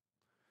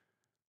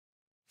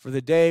for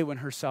the day when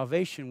her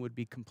salvation would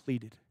be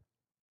completed,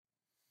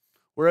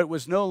 where it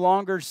was no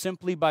longer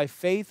simply by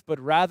faith, but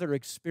rather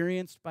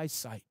experienced by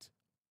sight.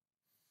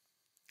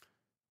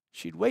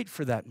 She'd wait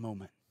for that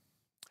moment,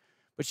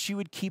 but she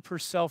would keep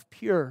herself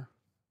pure.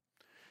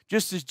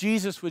 Just as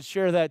Jesus would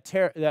share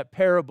that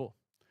parable,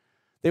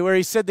 where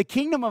He said, the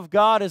kingdom of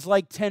God is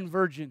like 10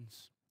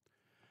 virgins,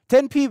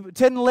 10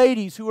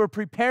 ladies who were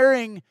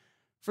preparing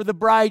for the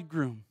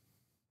bridegroom.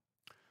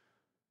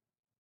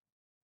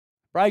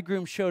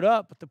 Bridegroom showed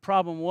up, but the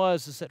problem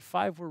was that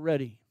 5 were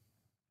ready,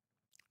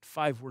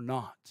 5 were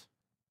not.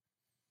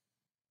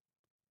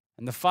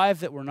 And the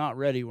 5 that were not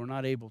ready were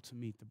not able to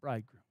meet the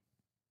bridegroom,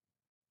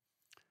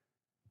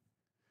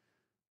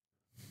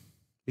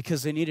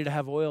 because they needed to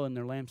have oil in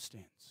their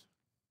lampstands,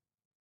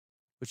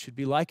 which should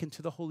be likened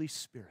to the Holy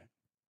Spirit.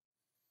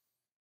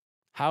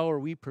 How are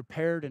we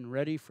prepared and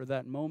ready for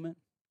that moment?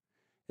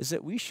 Is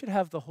that we should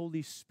have the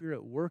Holy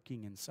Spirit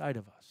working inside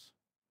of us,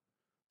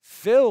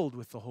 filled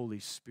with the Holy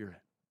Spirit,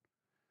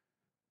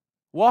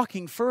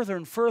 walking further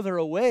and further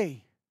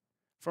away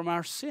from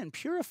our sin,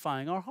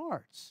 purifying our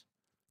hearts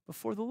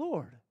before the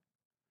Lord,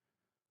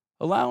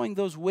 allowing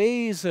those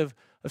ways of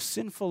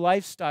sinful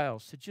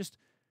lifestyles to just,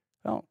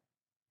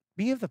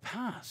 be of the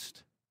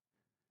past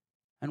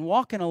and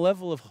walk in a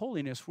level of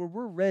holiness where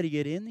we're ready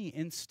at any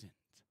instant.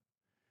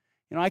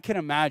 I can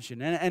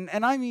imagine,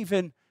 and I'm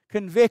even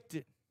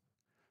convicted.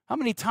 How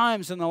many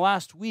times in the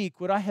last week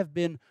would I have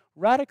been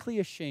radically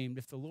ashamed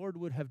if the Lord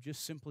would have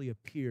just simply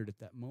appeared at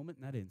that moment,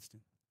 in that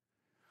instant?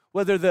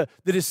 Whether the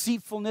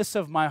deceitfulness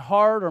of my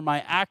heart or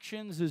my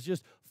actions is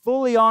just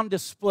fully on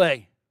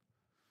display,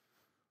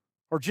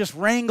 or just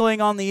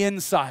wrangling on the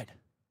inside.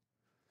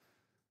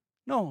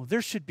 No,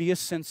 there should be a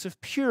sense of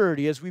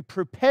purity as we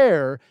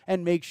prepare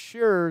and make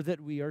sure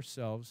that we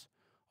ourselves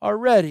are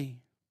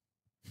ready.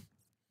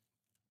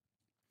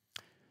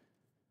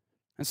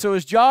 And so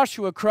as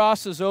Joshua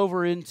crosses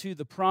over into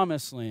the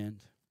promised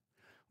land,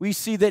 we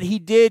see that he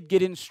did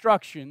get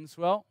instructions,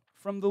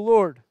 from the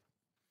Lord.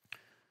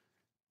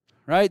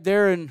 Right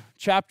there in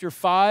chapter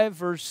 5,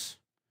 verse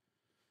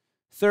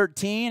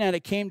 13, and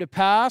it came to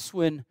pass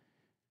when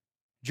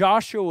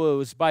Joshua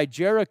was by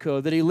Jericho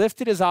that he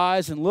lifted his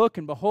eyes and looked,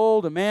 and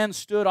behold, a man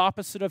stood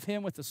opposite of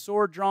him with a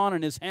sword drawn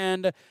in his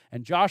hand.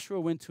 And Joshua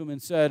went to him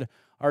and said,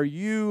 "Are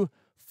you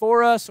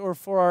for us or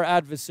for our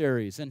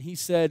adversaries?" And he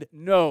said,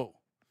 "No."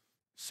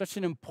 Such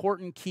an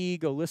important key.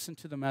 Go listen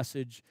to the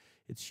message.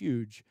 It's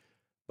huge.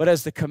 "But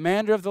as the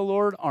commander of the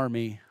Lord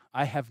army,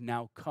 I have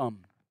now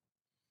come."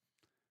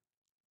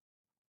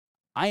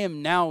 I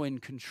am now in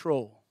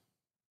control.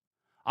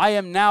 I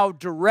am now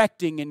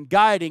directing and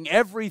guiding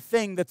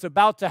everything that's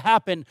about to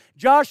happen.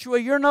 Joshua,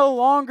 you're no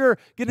longer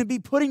going to be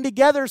putting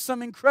together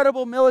some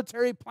incredible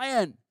military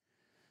plan.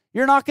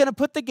 You're not going to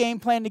put the game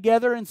plan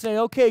together and say,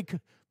 "Okay,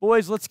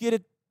 boys, let's get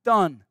it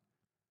done."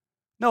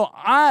 No,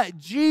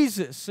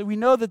 Jesus, so we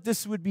know that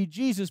this would be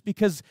Jesus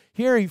because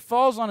here he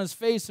falls on his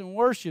face and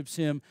worships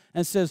him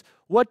and says,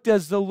 "What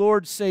does the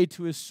Lord say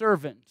to his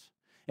servant?"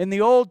 In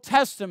the Old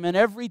Testament,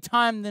 every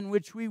time in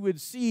which we would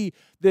see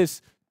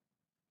this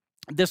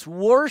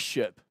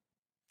worship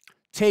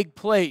take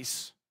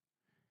place,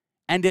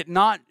 and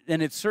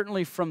it's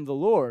certainly from the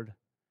Lord,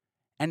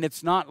 and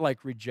it's not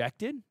like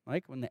rejected,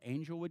 like when the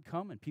angel would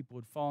come and people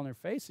would fall on their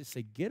face, they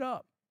say, "Get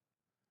up."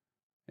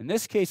 In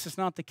this case, it's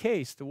not the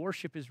case. The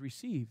worship is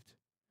received.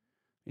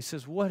 He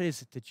says, "What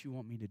is it that you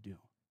want me to do?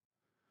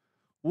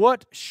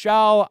 What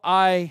shall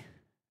I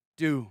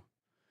do?"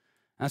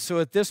 And so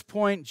at this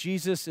point,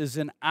 Jesus is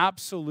in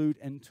absolute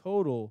and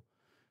total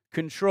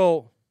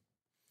control.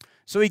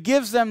 So he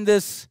gives them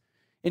this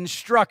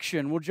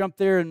instruction. We'll jump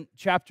there in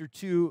chapter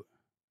 6,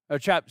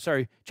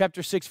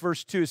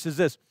 verse 2. It says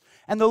this,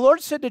 "And the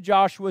Lord said to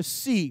Joshua,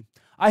 See,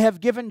 I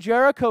have given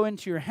Jericho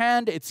into your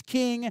hand, its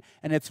king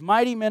and its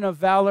mighty men of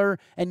valor,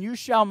 and you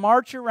shall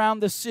march around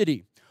the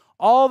city,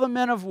 all the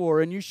men of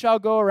war, and you shall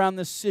go around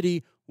the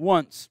city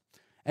once,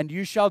 and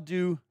you shall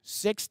do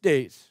 6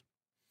 days.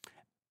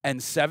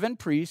 And 7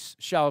 priests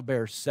shall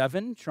bear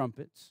 7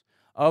 trumpets,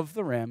 of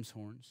the ram's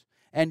horns,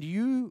 and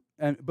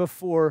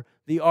before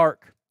the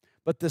ark.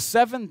 But the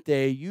seventh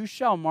day you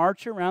shall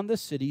march around the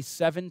city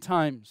 7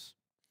 times,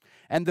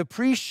 and the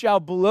priests shall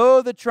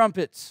blow the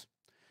trumpets.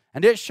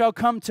 And it shall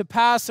come to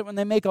pass that when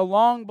they make a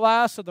long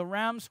blast of the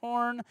ram's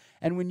horn,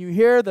 and when you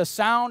hear the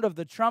sound of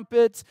the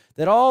trumpets,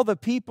 that all the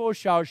people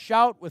shall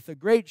shout with a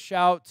great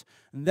shout,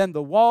 and then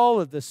the wall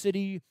of the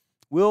city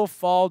will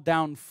fall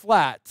down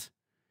flat,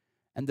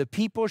 and the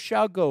people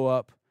shall go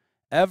up,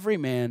 every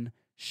man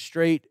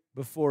straight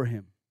before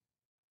him.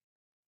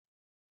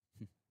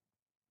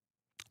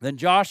 Then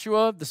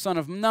Joshua, the son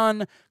of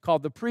Nun,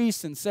 called the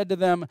priests and said to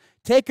them,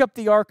 take up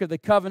the ark of the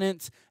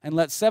covenant, and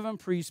let 7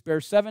 priests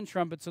bear 7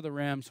 trumpets of the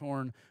ram's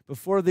horn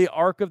before the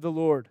ark of the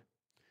Lord.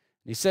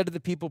 And he said to the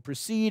people,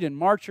 proceed and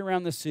march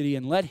around the city,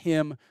 and let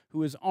him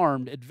who is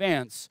armed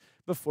advance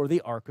before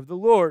the ark of the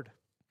Lord.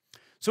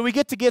 So we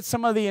get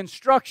some of the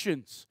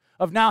instructions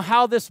of now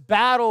how this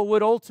battle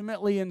would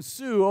ultimately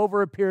ensue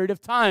over a period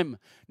of time.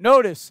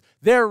 Notice,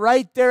 they're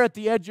right there at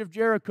the edge of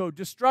Jericho.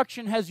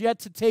 Destruction has yet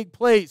to take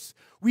place.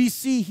 We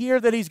see here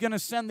that he's going to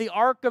send the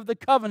Ark of the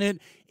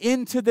Covenant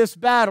into this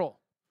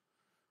battle,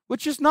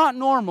 which is not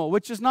normal,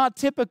 which is not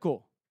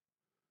typical.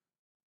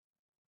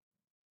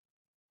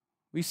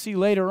 We see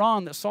later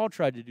on that Saul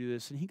tried to do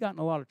this, and he got in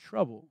a lot of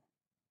trouble.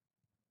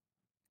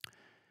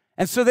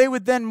 And so they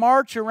would then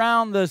march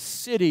around the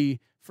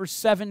city for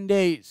 7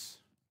 days.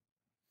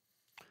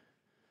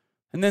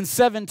 And then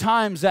 7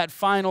 times that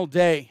final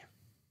day,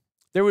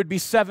 there would be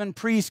 7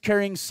 priests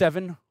carrying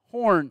 7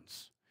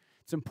 horns.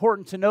 It's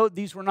important to note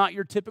these were not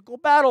your typical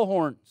battle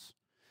horns.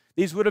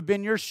 These would have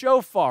been your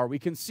shofar. We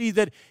can see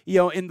that,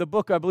 in the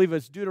book, I believe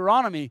it's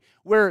Deuteronomy,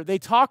 where they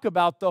talk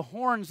about the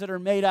horns that are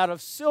made out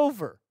of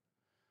silver,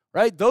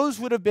 right? Those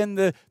would have been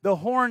the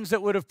horns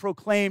that would have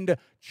proclaimed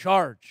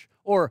charge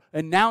or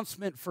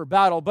announcement for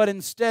battle. But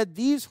instead,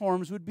 these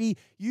horns would be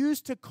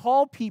used to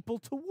call people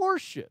to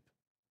worship.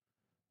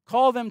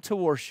 Call them to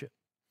worship.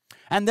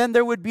 And then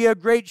there would be a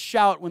great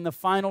shout when the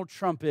final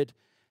trumpet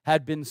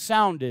had been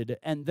sounded,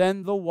 and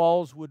then the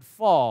walls would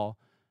fall,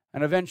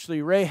 and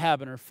eventually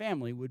Rahab and her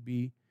family would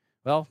be,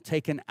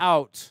 taken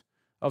out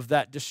of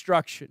that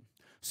destruction.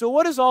 So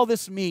what does all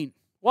this mean?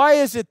 Why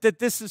is it that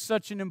this is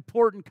such an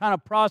important kind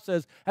of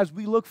process as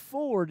we look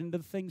forward into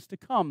the things to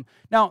come?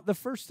 Now, the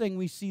first thing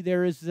we see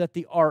there is that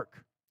the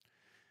ark.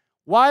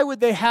 Why would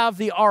they have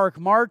the ark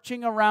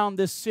marching around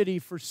this city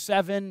for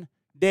 7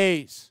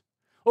 days?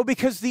 Well,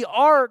 because the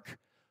ark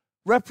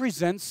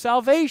represents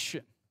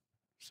salvation.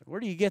 So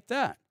where do you get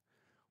that?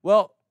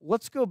 Well,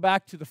 let's go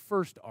back to the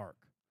first ark.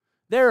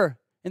 There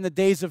in the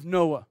days of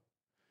Noah.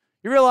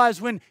 You realize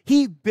when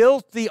he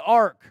built the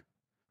ark,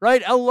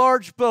 right, a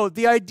large boat,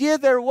 the idea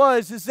there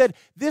is that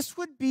this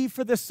would be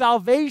for the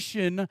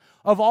salvation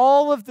of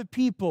all of the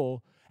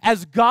people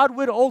as God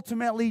would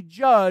ultimately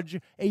judge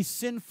a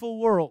sinful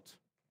world.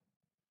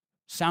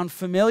 Sound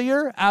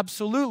familiar?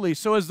 Absolutely.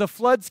 So as the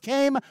floods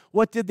came,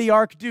 what did the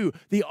ark do?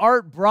 The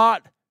ark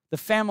brought the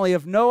family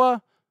of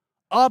Noah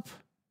up,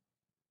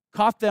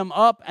 caught them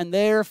up, and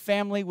their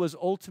family was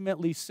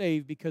ultimately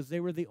saved because they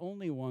were the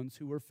only ones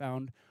who were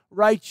found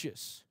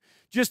righteous.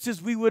 Just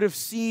as we would have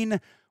seen,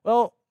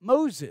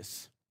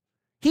 Moses.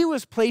 He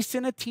was placed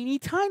in a teeny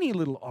tiny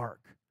little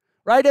ark,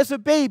 right, as a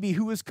baby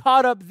who was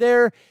caught up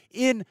there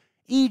in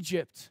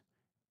Egypt,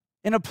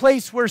 in a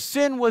place where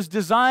sin was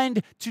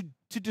designed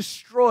to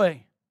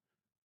destroy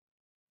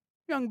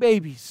young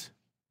babies.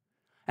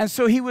 And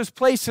so he was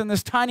placed in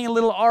this tiny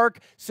little ark,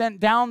 sent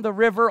down the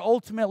river,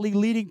 ultimately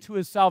leading to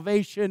his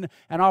salvation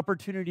and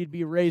opportunity to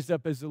be raised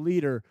up as the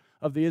leader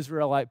of the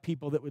Israelite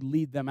people that would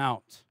lead them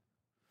out.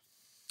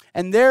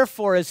 And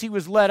therefore, as he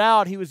was led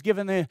out, he was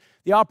given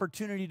the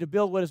opportunity to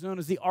build what is known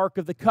as the Ark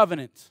of the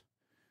Covenant.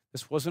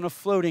 This wasn't a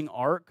floating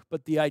ark,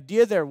 but the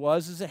idea there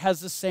is it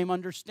has the same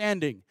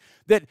understanding,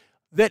 that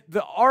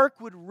the ark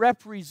would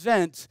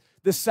represent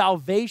the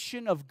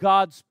salvation of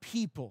God's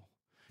people.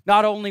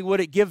 Not only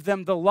would it give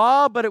them the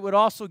law, but it would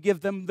also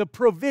give them the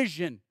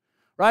provision,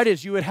 right?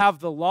 As you would have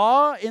the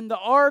law in the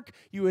ark,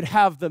 you would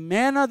have the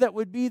manna that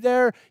would be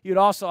there, you'd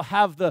also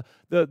have the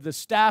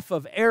staff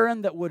of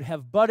Aaron that would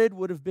have budded,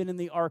 would have been in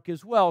the ark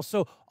as well.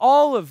 So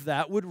all of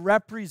that would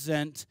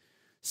represent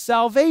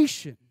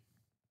salvation.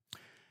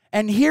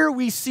 And here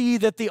we see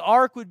that the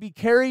ark would be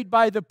carried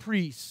by the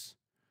priests,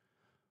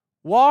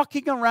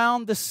 walking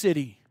around the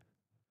city,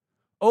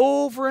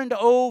 over and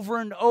over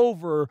and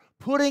over,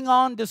 putting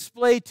on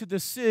display to the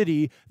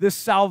city the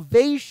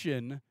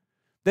salvation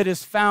that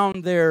is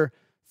found there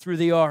through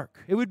the ark.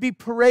 It would be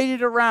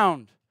paraded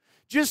around,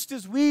 just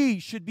as we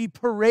should be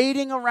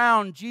parading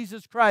around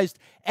Jesus Christ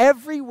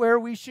everywhere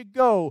we should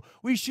go.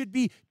 We should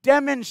be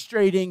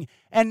demonstrating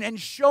and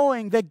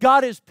showing that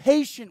God is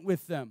patient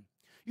with them.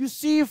 You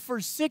see,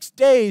 for 6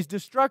 days,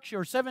 destruction,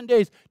 or 7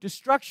 days,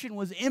 destruction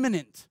was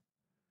imminent.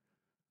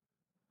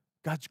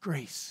 God's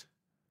grace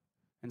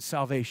and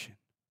salvation.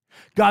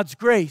 God's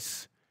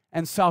grace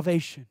and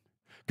salvation.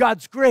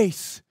 God's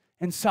grace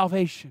and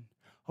salvation.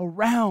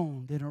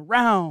 Around and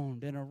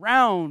around and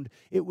around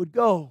it would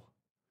go.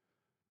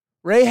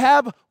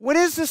 Rahab, when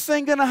is this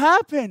thing going to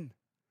happen?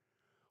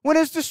 When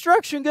is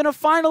destruction going to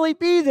finally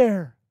be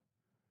there?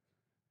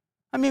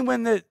 I mean,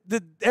 when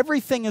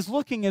everything is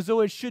looking as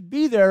though it should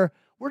be there,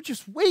 we're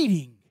just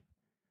waiting.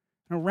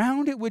 And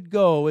around it would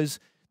go as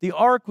the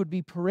ark would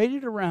be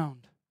paraded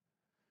around,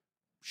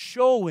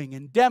 showing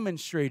and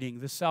demonstrating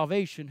the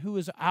salvation. Who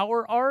is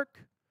our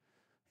ark?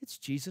 It's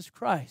Jesus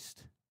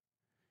Christ,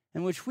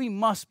 in which we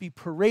must be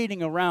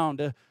parading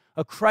around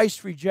a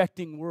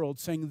Christ-rejecting world,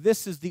 saying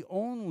this is the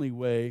only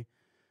way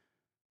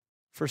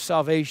for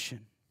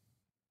salvation.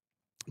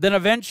 Then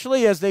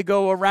eventually, as they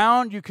go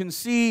around, you can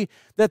see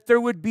that there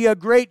would be a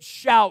great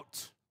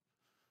shout,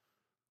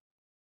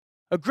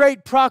 a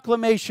great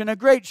proclamation, a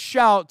great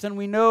shout. And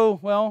we know,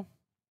 well,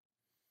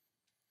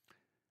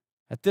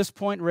 at this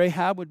point,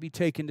 Rahab would be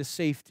taken to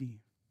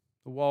safety.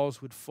 The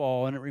walls would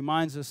fall. And it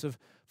reminds us of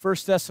 1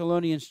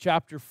 Thessalonians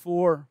chapter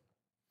 4,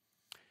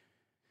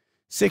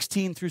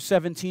 16 through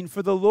 17.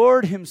 For the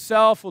Lord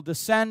himself will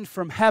descend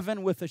from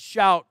heaven with a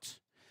shout,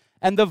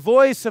 and the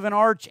voice of an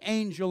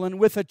archangel, and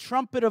with a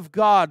trumpet of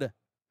God.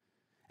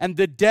 And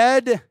the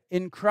dead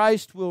in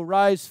Christ will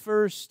rise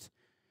first,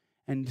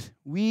 and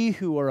we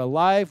who are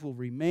alive will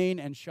remain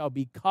and shall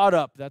be caught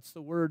up. That's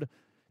the word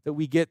that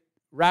we get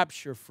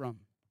rapture from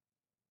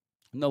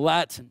in the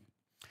Latin.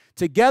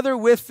 Together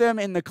with them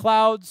in the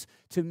clouds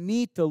to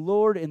meet the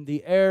Lord in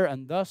the air,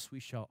 and thus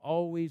we shall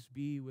always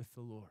be with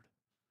the Lord.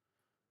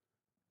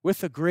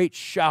 With a great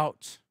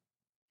shout,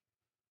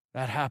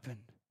 that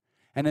happened.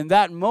 And in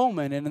that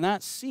moment and in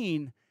that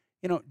scene,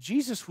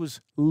 Jesus was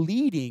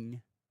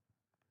leading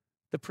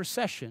the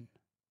procession.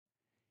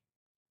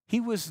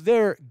 He was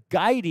there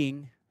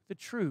guiding the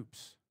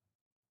troops.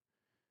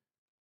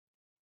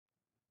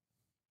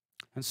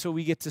 And so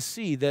we get to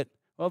see that,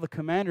 well, the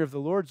commander of the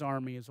Lord's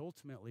army is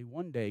ultimately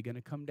one day going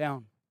to come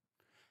down.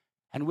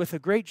 And with a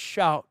great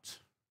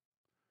shout,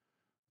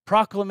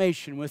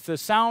 proclamation, with the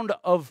sound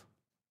of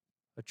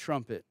a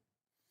trumpet,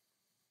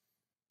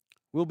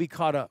 we'll be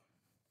caught up.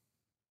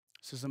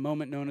 This is the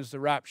moment known as the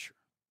rapture.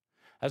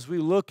 As we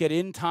look at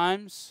end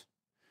times,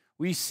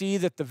 we see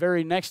that the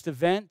very next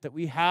event that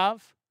we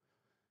have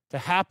to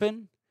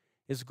happen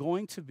is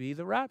going to be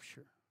the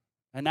rapture.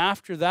 And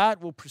after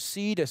that will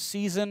proceed a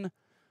season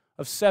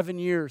of 7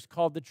 years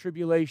called the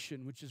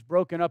tribulation, which is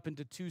broken up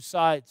into two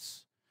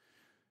sides.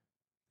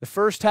 The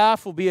first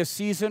half will be a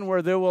season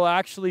where there will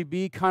actually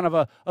be kind of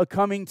a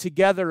coming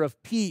together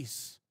of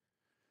peace,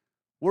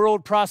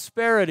 world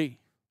prosperity.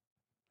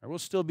 There will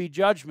still be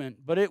judgment,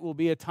 but it will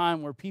be a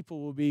time where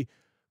people will be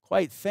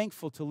quite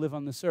thankful to live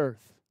on this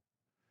earth.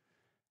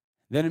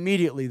 Then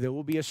immediately there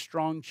will be a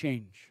strong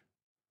change,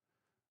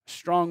 a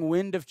strong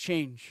wind of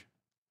change,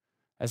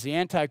 as the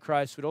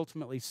Antichrist would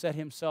ultimately set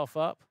himself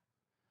up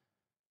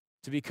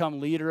to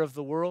become leader of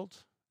the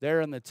world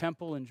there in the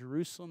temple in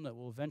Jerusalem that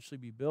will eventually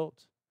be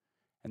built.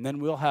 And then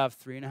we'll have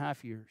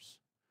 3.5 years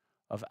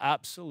of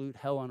absolute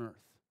hell on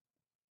earth.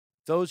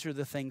 Those are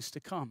the things to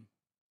come.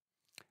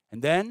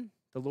 And then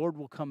the Lord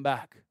will come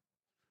back.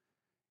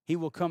 He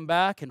will come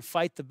back and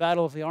fight the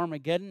battle of the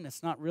Armageddon.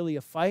 It's not really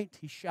a fight.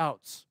 He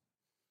shouts.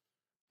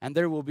 And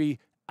there will be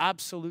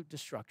absolute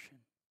destruction.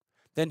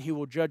 Then he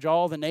will judge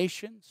all the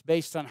nations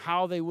based on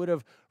how they would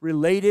have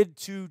related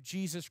to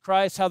Jesus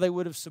Christ, how they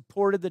would have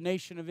supported the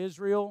nation of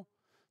Israel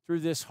through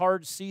this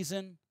hard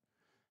season.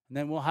 And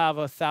then we'll have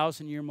a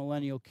 1,000-year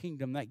millennial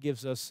kingdom. That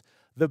gives us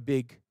the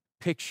big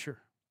picture.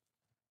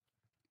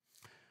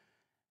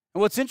 And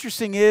what's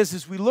interesting is,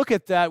 as we look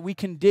at that, we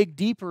can dig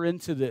deeper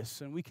into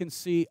this and we can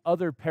see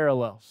other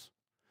parallels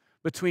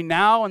between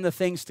now and the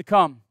things to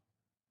come.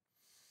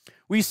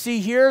 We see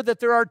here that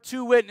there are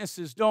two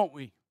witnesses, don't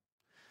we?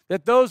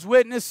 That those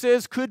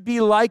witnesses could be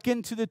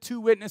likened to the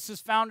two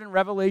witnesses found in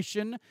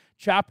Revelation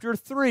chapter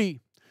 3,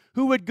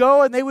 who would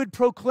go and they would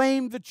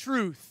proclaim the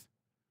truth.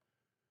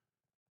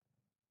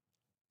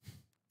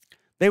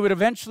 They would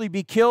eventually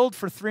be killed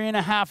for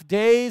 3.5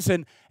 days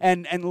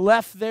and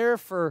left there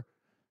for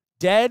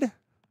dead.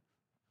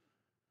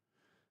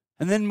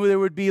 And then there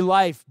would be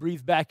life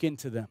breathed back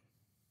into them.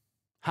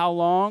 How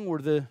long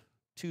were the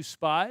two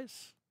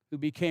spies who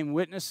became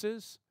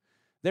witnesses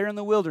there in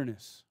the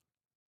wilderness?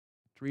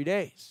 3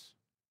 days.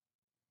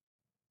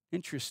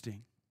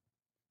 Interesting.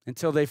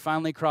 Until they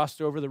finally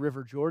crossed over the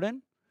River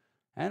Jordan.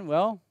 And,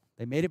 well,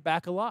 they made it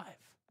back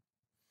alive.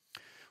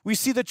 We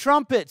see the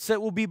trumpets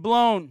that will be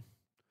blown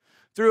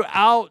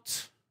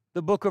throughout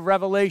the book of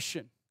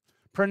Revelation,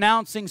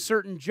 pronouncing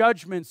certain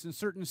judgments and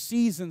certain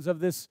seasons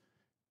of this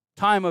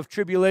time of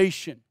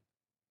tribulation.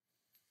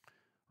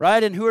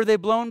 Right? And who are they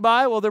blown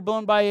by? Well, they're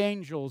blown by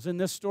angels. In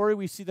this story,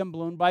 we see them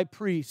blown by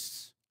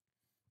priests.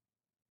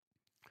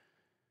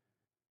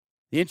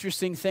 The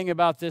interesting thing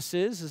about this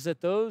is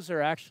that those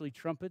are actually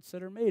trumpets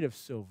that are made of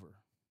silver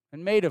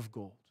and made of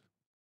gold,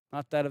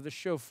 not that of the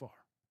shofar.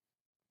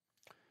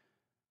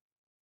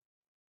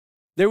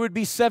 There would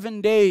be 7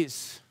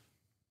 days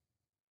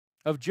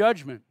of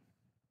judgment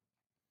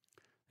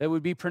that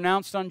would be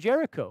pronounced on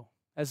Jericho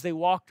as they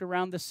walked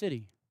around the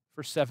city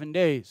for 7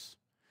 days.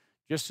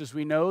 Just as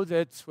we know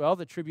that, well,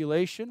 the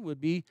tribulation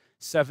would be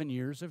 7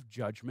 years of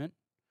judgment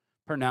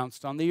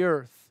pronounced on the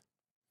earth.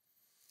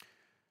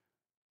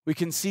 We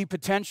can see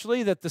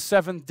potentially that the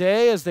seventh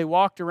day, as they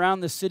walked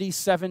around the city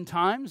 7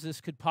 times, this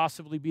could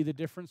possibly be the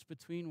difference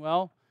between,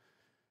 well,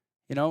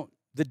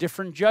 the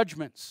different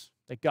judgments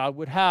that God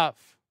would have.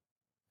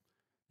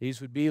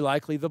 These would be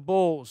likely the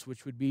bowls,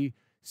 which would be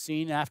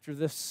seen after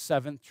the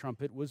 7th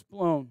trumpet was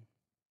blown.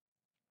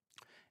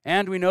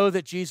 And we know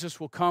that Jesus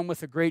will come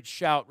with a great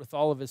shout with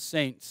all of his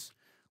saints,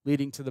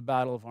 leading to the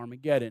battle of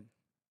Armageddon.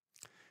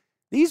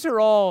 These are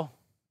all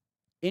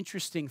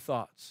interesting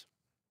thoughts.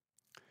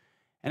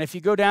 And if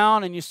you go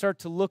down and you start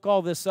to look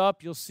all this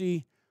up, you'll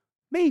see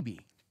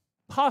maybe,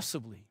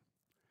 possibly.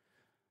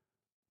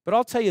 But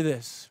I'll tell you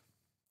this.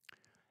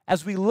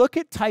 As we look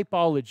at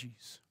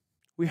typologies,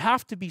 we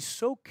have to be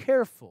so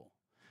careful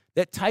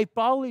that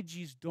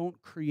typologies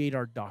don't create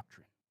our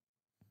doctrine.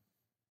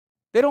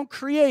 They don't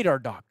create our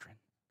doctrine.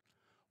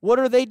 What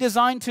are they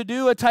designed to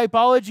do? A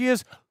typology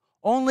is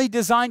only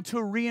designed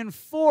to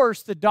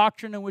reinforce the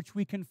doctrine in which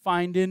we can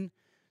find in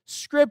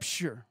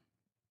Scripture.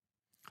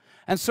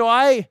 And so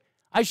I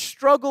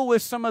struggle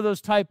with some of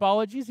those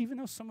typologies, even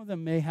though some of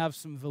them may have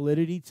some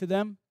validity to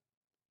them.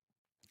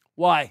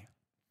 Why?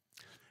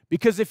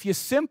 Because if you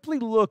simply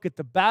look at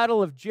the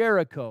Battle of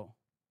Jericho,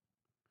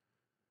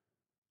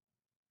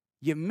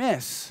 you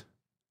miss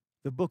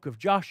the book of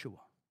Joshua.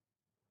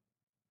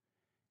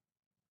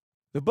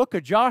 The book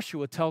of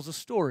Joshua tells a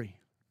story.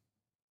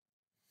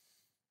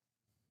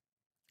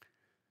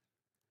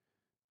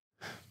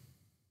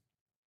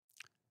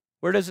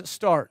 Where does it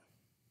start?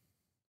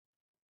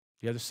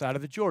 The other side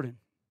of the Jordan.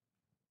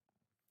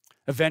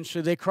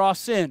 Eventually they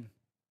cross in.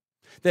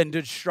 Then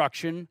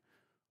destruction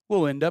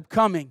will end up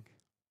coming.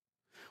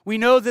 We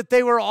know that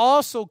they were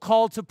also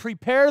called to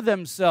prepare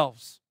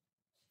themselves,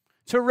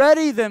 to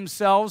ready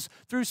themselves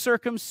through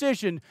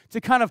circumcision, to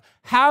kind of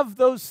have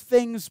those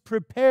things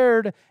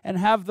prepared and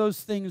have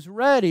those things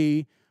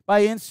ready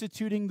by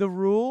instituting the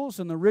rules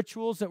and the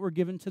rituals that were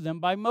given to them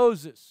by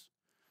Moses,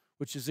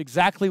 which is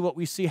exactly what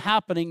we see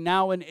happening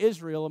now in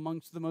Israel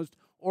amongst the most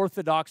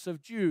Orthodox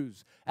of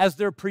Jews, as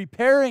they're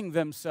preparing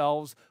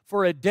themselves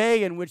for a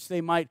day in which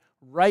they might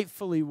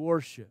rightfully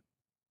worship.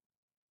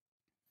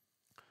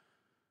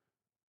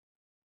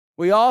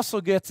 We also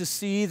get to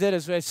see that,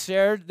 as I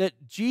shared,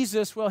 that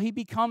Jesus, well, he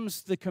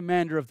becomes the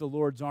commander of the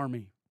Lord's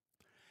army.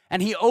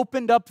 And he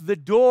opened up the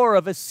door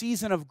of a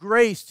season of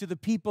grace to the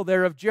people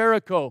there of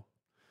Jericho,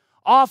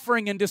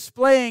 offering and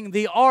displaying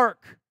the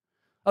ark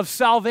of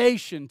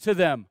salvation to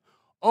them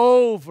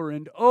over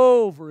and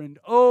over and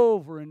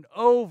over and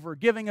over,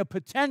 giving a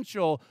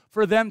potential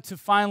for them to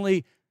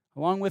finally,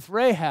 along with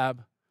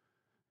Rahab,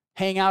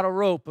 hang out a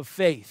rope of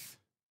faith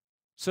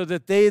so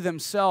that they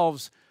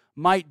themselves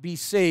might be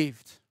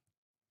saved.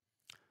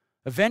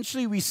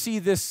 Eventually, we see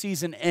this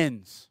season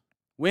ends.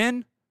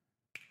 When?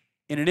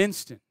 In an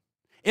instant.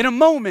 In a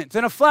moment,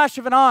 in a flash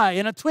of an eye,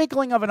 in a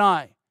twinkling of an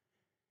eye.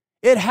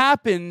 It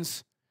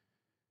happens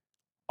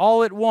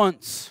all at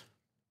once.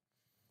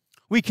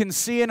 We can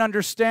see and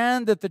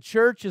understand that the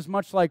church is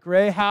much like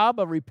Rahab,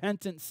 a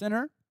repentant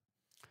sinner,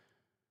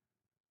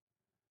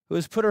 who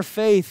has put her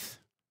faith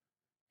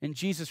in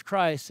Jesus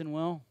Christ and,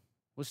 well,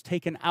 was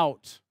taken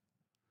out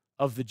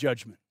of the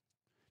judgment.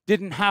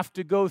 Didn't have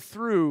to go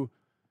through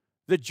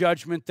the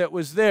judgment that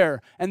was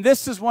there. And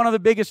this is one of the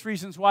biggest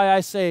reasons why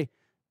I say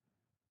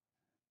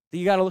that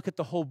you got to look at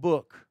the whole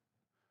book.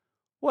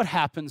 What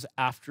happens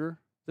after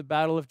the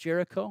Battle of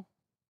Jericho?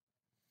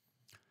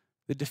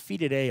 The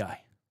defeated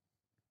Ai.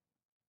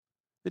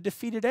 The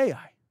defeated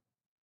Ai.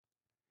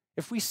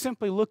 If we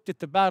simply looked at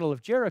the Battle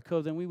of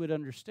Jericho, then we would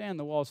understand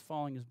the walls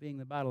falling as being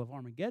the Battle of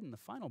Armageddon, the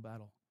final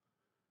battle.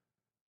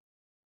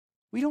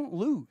 We don't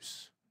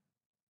lose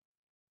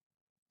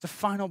the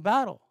final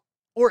battle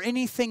or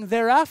anything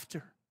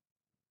thereafter,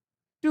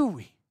 do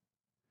we?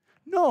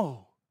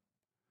 No.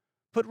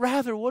 But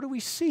rather, what do we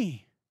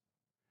see?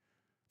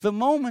 The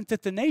moment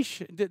that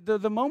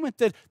the moment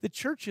that the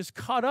church is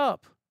caught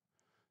up,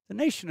 the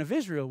nation of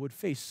Israel would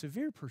face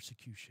severe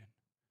persecution.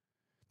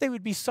 They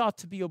would be sought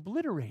to be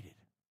obliterated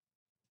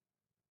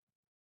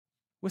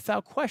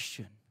without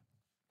question.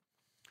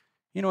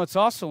 You know what's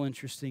also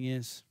interesting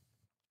is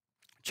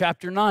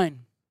chapter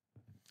 9.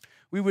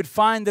 We would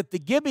find that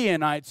the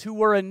Gibeonites, who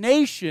were a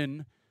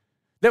nation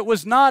that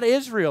was not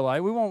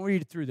Israelite, we won't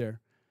read it through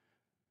there,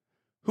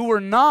 who were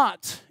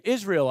not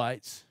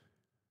Israelites,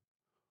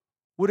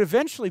 would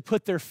eventually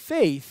put their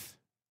faith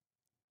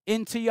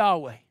into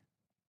Yahweh.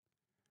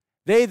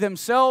 They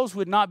themselves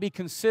would not be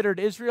considered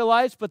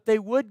Israelites, but they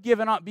would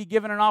be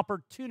given an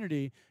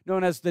opportunity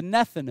known as the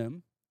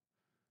Nethinim.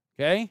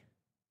 Okay?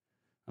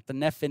 Not the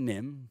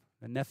Nephinim.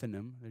 The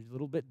Nethinim, they're a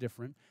little bit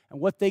different. And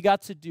what they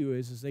got to do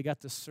is they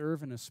got to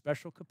serve in a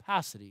special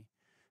capacity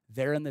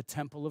there in the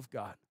temple of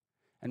God.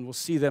 And we'll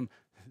see them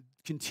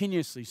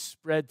continuously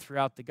spread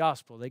throughout the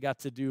gospel. They got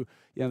to do,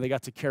 they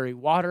got to carry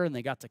water and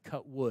they got to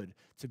cut wood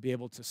to be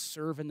able to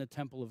serve in the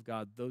temple of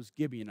God, those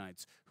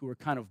Gibeonites who were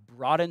kind of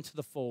brought into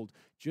the fold,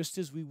 just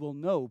as we will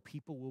know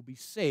people will be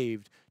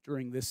saved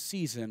during this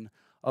season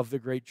of the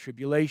Great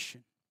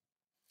Tribulation.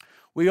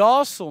 We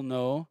also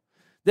know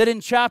that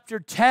in chapter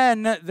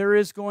 10, there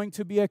is going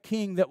to be a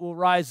king that will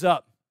rise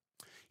up.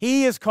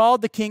 He is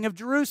called the King of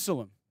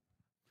Jerusalem.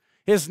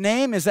 His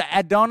name is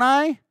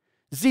Adonai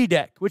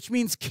Zedek, which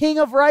means King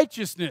of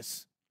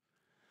Righteousness.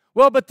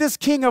 Well, but this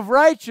King of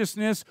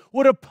Righteousness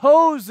would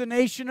oppose the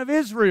nation of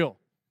Israel.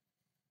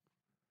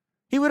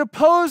 He would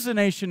oppose the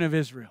nation of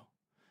Israel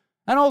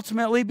and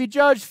ultimately be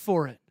judged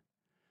for it.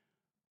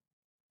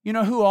 You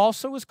know who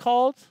also was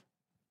called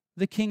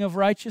the King of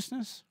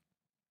Righteousness?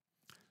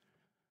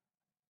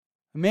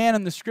 A man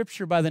in the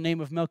scripture by the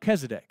name of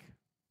Melchizedek.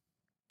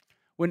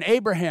 When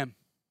Abraham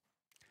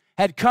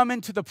had come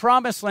into the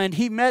promised land,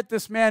 he met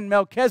this man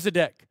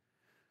Melchizedek,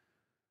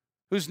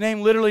 whose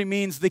name literally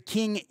means the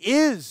king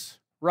is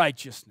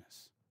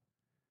righteousness.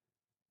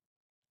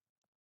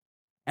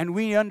 And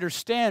we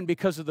understand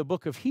because of the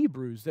book of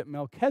Hebrews that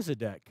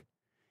Melchizedek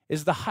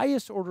is the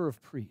highest order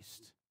of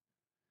priest.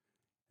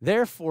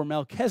 Therefore,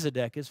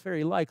 Melchizedek is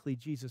very likely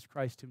Jesus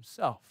Christ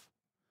himself.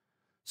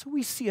 So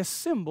we see a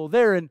symbol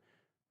there in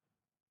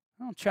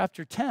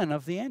chapter 10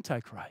 of the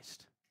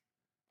Antichrist.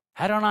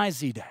 Adonai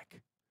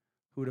Zedek,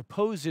 who would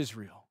oppose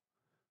Israel.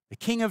 The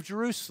King of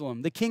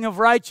Jerusalem, the King of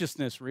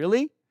Righteousness.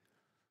 Really?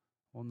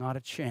 Well, not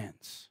a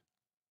chance.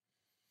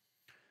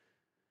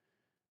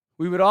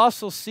 We would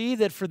also see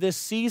that for this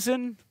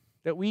season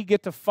that we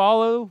get to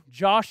follow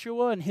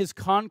Joshua and his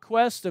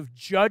conquest of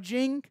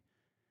judging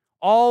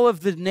all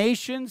of the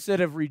nations that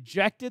have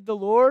rejected the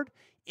Lord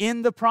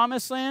in the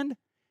promised land. Do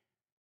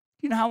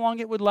you know how long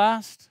it would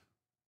last?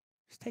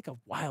 Just take a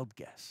wild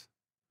guess.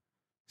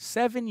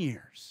 7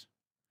 years.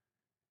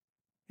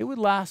 It would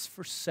last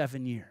for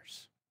 7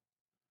 years.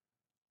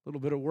 A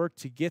little bit of work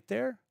to get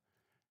there.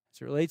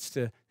 As it relates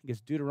to, I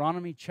guess,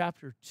 Deuteronomy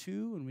chapter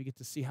 2, and we get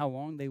to see how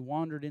long they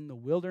wandered in the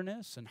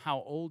wilderness and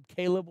how old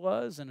Caleb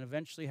was and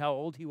eventually how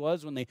old he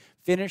was when they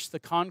finished the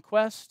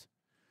conquest.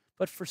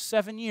 But for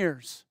 7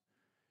 years,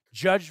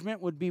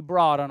 judgment would be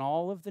brought on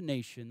all of the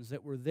nations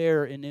that were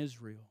there in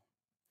Israel.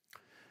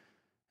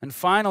 And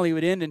finally, it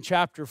would end in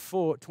chapter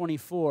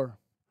 24,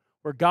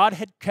 where God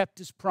had kept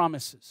his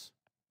promises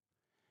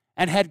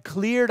and had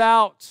cleared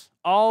out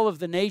all of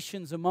the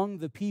nations among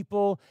the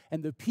people,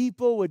 and the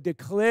people would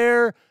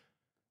declare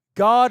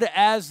God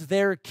as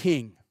their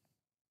king.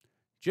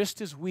 Just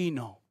as we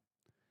know,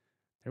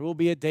 there will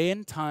be a day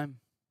and time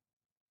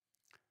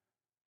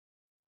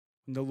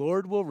when the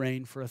Lord will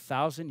reign for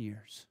 1,000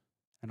 years,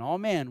 and all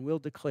man will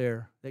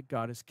declare that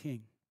God is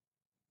king.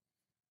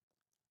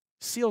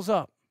 Seals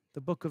up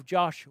the book of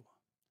Joshua,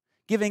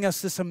 giving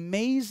us this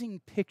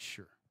amazing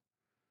picture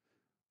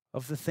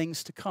of the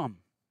things to come.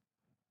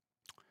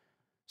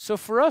 So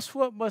for us,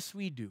 what must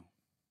we do?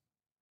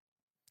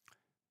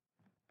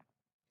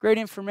 Great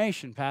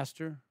information,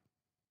 Pastor.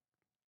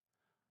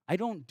 I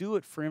don't do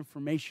it for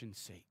information's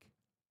sake.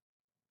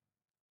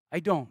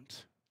 I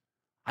don't.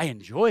 I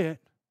enjoy it.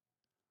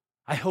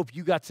 I hope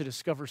you got to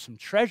discover some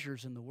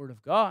treasures in the Word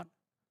of God.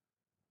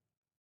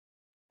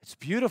 It's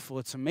beautiful.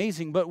 It's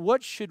amazing. But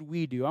what should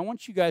we do? I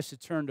want you guys to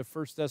turn to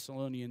 1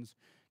 Thessalonians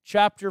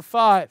chapter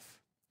 5.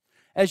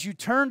 As you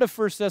turn to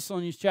 1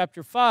 Thessalonians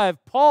chapter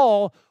 5,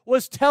 Paul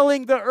was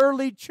telling the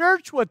early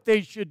church what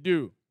they should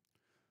do.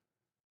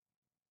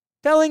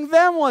 Telling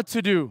them what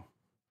to do.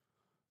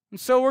 And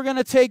so we're going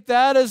to take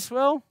that as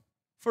well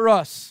for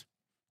us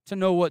to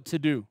know what to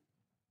do.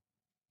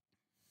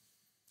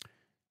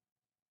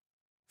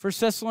 1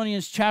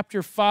 Thessalonians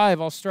chapter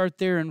 5, I'll start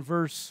there in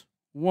verse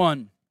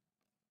 1.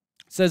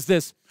 It says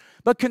this,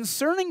 "But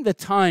concerning the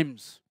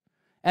times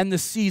and the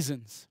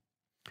seasons,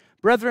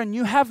 brethren,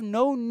 you have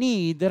no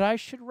need that I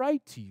should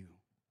write to you."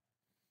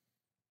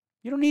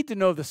 You don't need to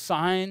know the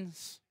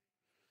signs,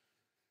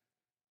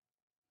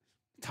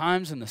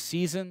 times and the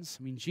seasons.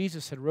 I mean,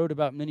 Jesus had wrote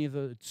about many of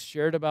those,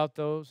 shared about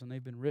those, and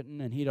they've been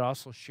written, and he'd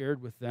also shared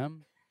with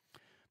them.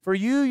 "For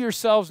you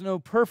yourselves know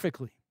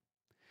perfectly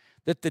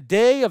that the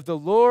day of the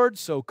Lord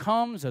so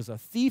comes as a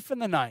thief in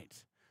the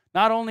night.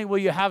 Not only will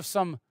you have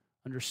some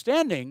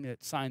understanding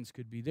that signs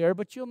could be there,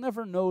 but you'll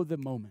never know the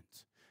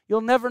moment.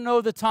 You'll never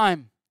know the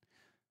time.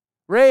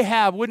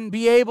 Rahab wouldn't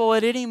be able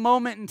at any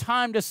moment in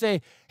time to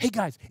say, hey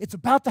guys, it's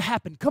about to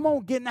happen. Come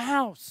on, get in the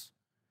house.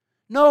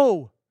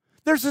 No,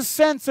 there's a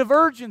sense of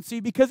urgency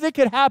because it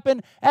could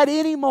happen at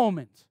any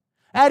moment.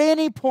 At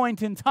any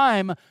point in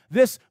time,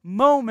 this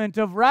moment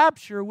of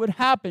rapture would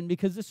happen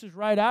because this is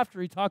right after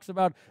he talks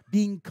about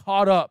being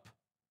caught up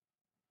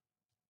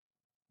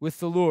with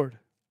the Lord.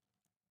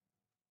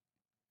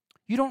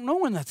 You don't know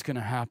when that's going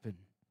to happen.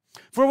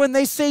 For when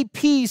they say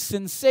peace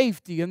and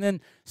safety, and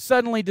then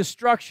suddenly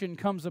destruction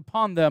comes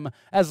upon them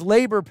as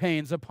labor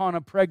pains upon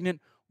a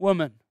pregnant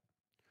woman.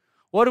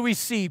 What do we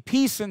see?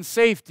 Peace and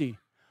safety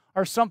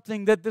are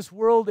something that this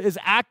world is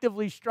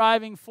actively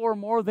striving for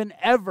more than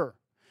ever.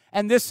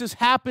 And this is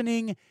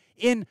happening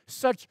in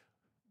such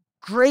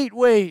great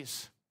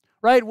ways,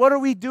 right? What are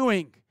we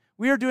doing?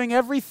 We are doing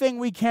everything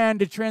we can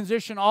to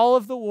transition all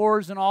of the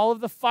wars and all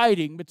of the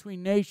fighting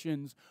between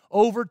nations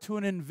over to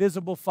an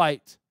invisible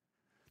fight.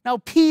 Now,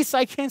 peace,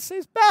 I can't say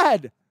is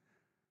bad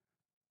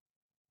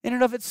in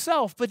and of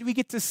itself, but we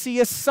get to see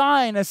a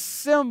sign, a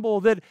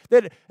symbol that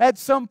at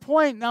some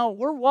point, now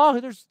we're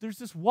walking, there's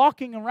this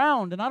walking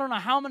around, and I don't know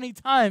how many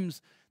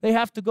times it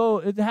has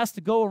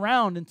to go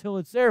around until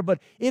it's there, but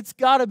it's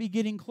got to be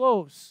getting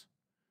close.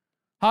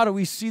 How do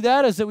we see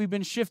that? Is that we've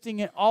been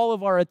shifting all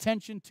of our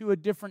attention to a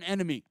different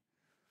enemy.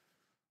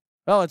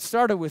 Well, it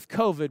started with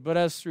COVID, but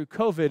as through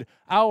COVID,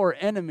 our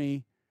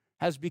enemy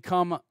has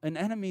become an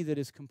enemy that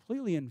is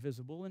completely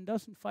invisible and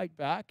doesn't fight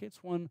back.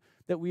 It's one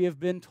that we have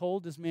been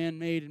told is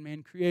man-made and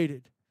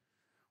man-created.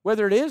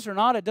 Whether it is or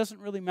not, it doesn't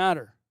really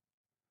matter.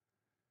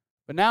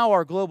 But now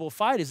our global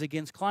fight is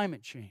against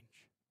climate change.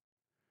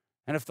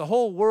 And if the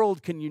whole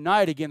world can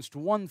unite against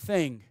one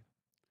thing,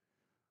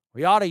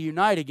 we ought to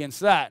unite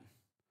against that.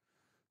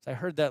 I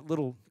heard that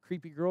little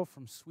creepy girl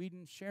from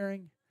Sweden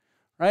sharing,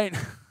 right?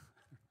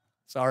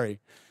 Sorry.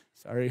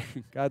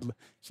 God,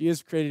 she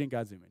is created in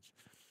God's image.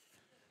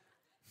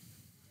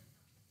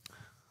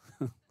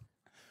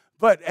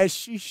 But as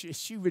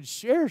she would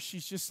share,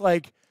 she's just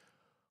like,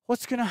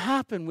 what's going to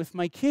happen with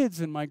my kids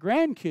and my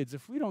grandkids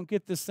if we don't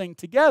get this thing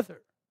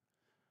together?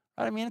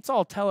 Right? I mean, it's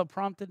all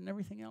teleprompted and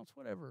everything else,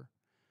 whatever.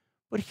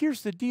 But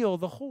here's the deal.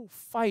 The whole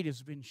fight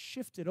has been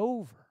shifted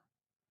over.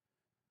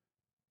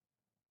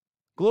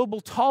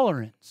 Global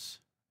tolerance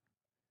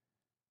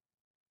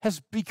has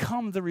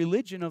become the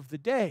religion of the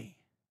day.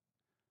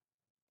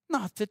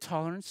 Not that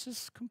tolerance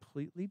is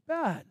completely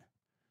bad,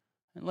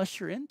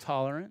 unless you're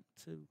intolerant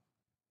to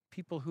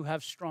people who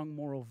have strong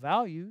moral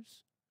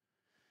values.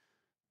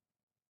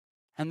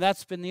 And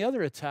that's been the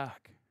other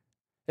attack,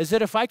 is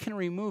that if I can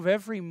remove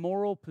every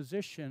moral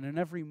position and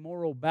every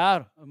moral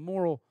battle, a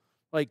moral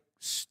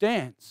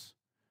stance,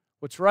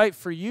 what's right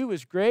for you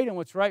is great and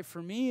what's right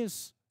for me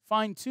is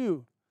fine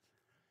too,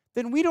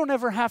 then we don't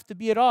ever have to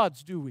be at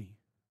odds, do we?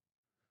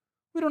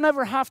 We don't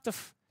ever have to,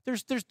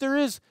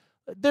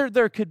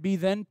 there could be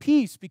then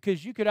peace,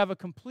 because you could have a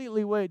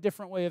completely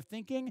different way of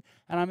thinking,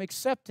 and I'm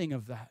accepting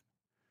of that.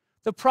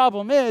 The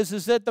problem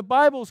is that the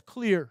Bible's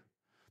clear.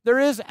 There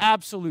is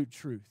absolute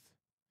truth.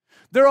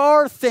 There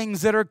are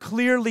things that are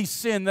clearly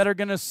sin that are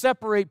going to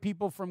separate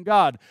people from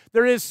God.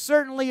 There is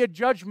certainly a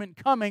judgment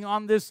coming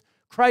on this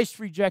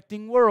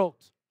Christ-rejecting world.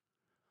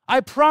 I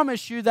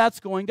promise you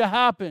that's going to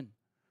happen.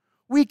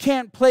 We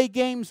can't play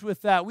games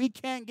with that. We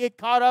can't get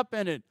caught up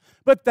in it.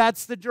 But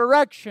that's the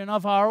direction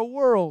of our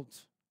world,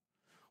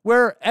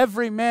 where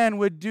every man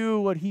would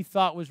do what he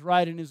thought was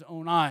right in his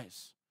own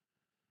eyes,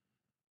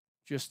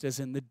 just as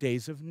in the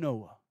days of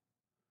Noah,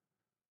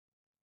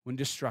 when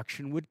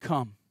destruction would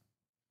come.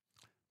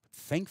 But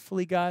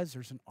thankfully, guys,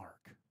 there's an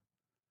ark,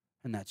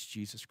 and that's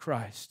Jesus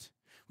Christ.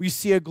 We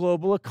see a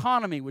global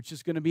economy, which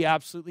is going to be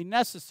absolutely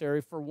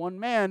necessary for one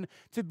man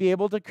to be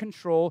able to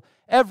control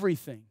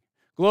everything.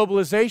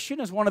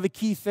 Globalization is one of the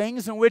key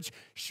things in which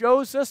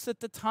shows us that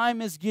the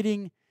time is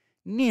getting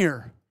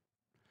near.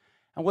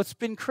 And what's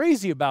been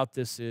crazy about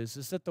this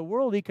is that the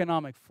World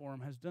Economic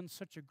Forum has done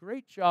such a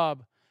great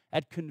job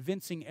at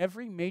convincing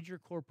every major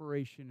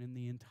corporation in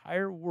the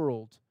entire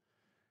world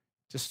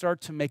to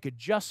start to make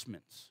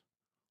adjustments.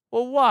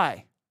 Well,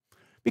 why?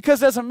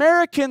 Because as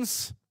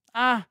Americans,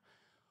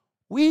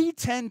 we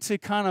tend to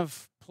kind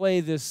of play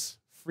this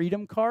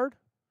freedom card.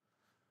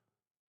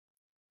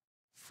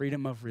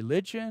 Freedom of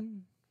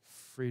religion,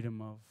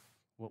 freedom of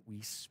what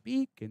we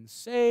speak and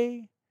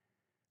say,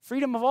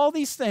 freedom of all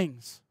these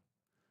things.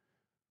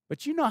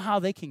 But you know how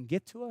they can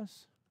get to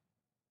us?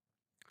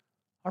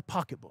 Our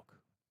pocketbook.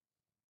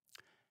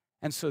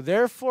 And so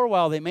therefore,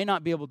 while they may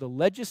not be able to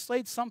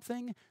legislate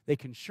something, they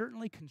can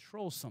certainly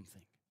control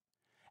something.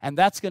 And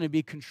that's going to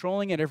be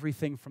controlling it,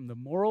 everything from the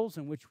morals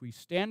in which we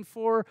stand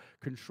for,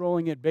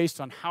 controlling it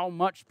based on how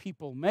much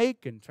people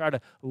make, and try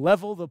to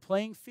level the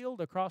playing field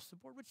across the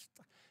board, which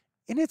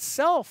in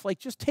itself,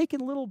 just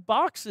taking little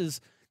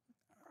boxes,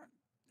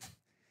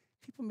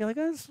 people can be like,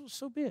 oh, this is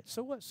so big,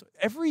 so what? So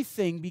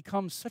everything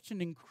becomes such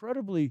an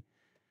incredibly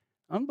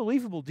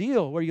unbelievable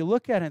deal where you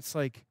look at it, it's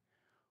like,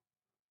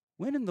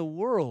 when in the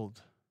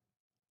world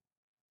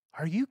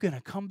are you going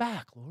to come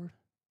back, Lord?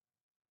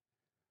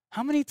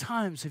 How many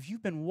times have you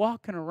been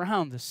walking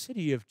around the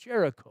city of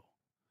Jericho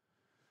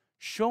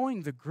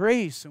showing the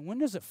grace, and when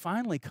does it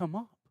finally come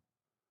up?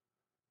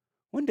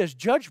 When does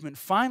judgment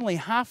finally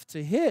have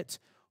to hit?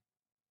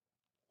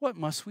 What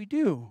must we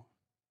do?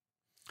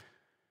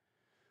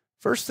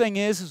 First thing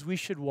is we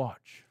should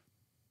watch.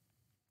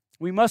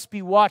 We must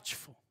be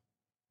watchful,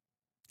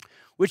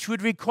 which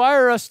would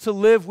require us to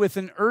live with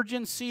an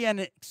urgency and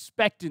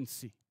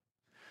expectancy.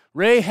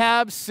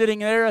 Rahab sitting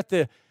there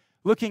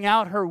looking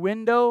out her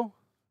window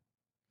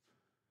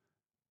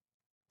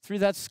through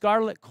that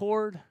scarlet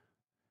cord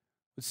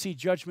would see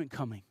judgment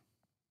coming.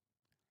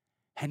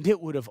 And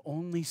it would have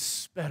only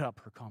sped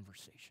up her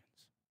conversations.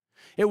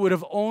 It would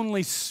have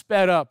only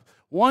sped up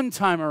one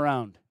time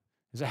around.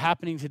 Is it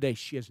happening today?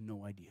 She has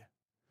no idea.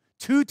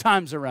 2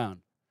 times around.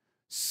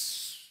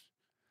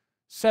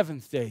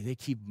 Seventh day, they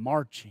keep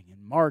marching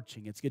and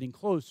marching. It's getting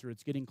closer.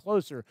 It's getting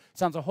closer.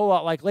 Sounds a whole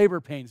lot like labor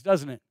pains,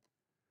 doesn't it?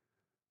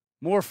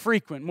 More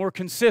frequent, more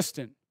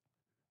consistent.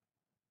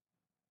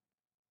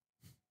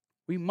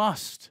 We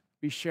must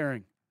be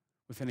sharing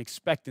with an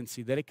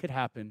expectancy that it could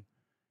happen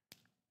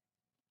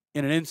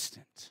in an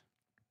instant.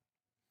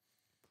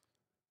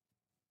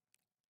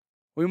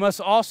 We must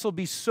also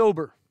be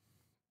sober.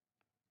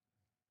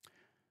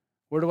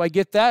 Where do I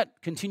get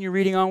that? Continue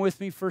reading on with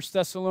me, 1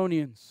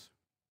 Thessalonians.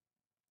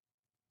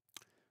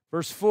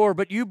 Verse 4,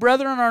 but you,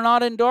 brethren, are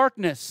not in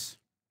darkness,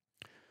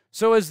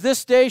 so as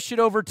this day should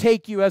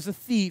overtake you as a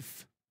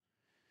thief.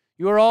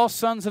 You are all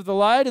sons of the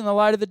light and the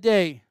light of the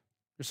day,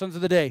 or sons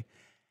of the day.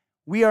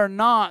 We are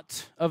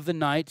not of the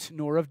night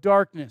nor of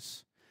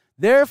darkness.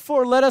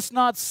 Therefore, let us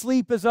not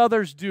sleep as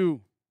others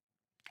do,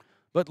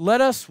 but let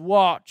us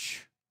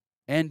watch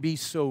and be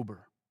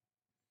sober.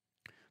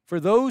 For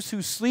those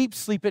who sleep,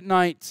 sleep at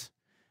night,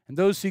 and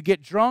those who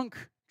get drunk,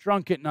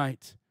 drunk at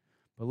night.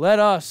 But let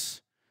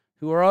us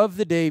who are of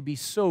the day be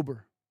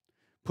sober,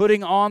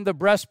 putting on the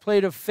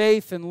breastplate of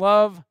faith and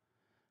love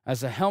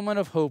as a helmet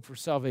of hope for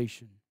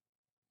salvation.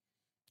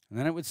 And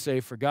then it would say,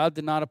 for God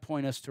did not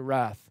appoint us to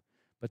wrath,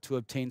 but to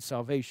obtain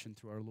salvation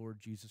through our Lord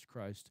Jesus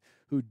Christ,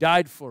 who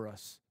died for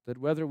us, that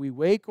whether we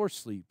wake or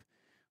sleep,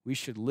 we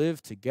should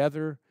live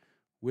together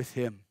with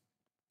him.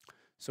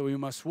 So we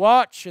must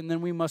watch, and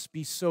then we must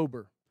be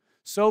sober.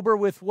 Sober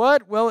with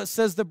what? Well, it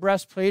says the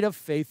breastplate of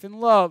faith and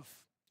love.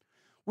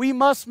 We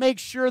must make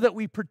sure that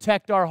we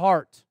protect our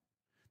heart.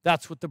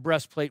 That's what the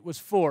breastplate was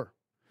for.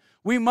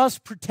 We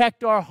must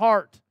protect our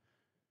heart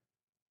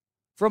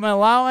from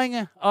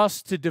allowing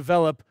us to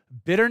develop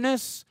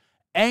bitterness,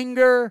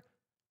 anger,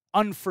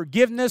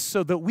 unforgiveness,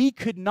 so that we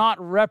could not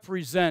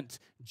represent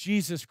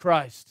Jesus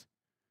Christ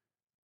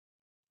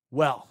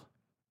well.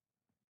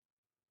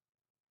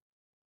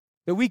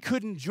 That we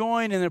couldn't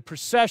join in a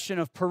procession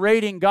of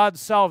parading God's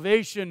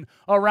salvation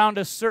around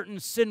a certain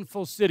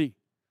sinful city.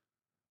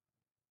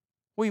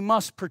 We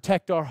must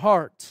protect our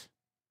heart.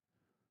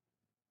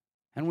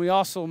 And we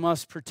also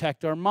must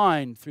protect our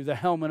mind through the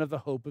helmet of the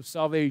hope of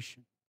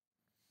salvation.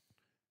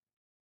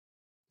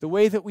 The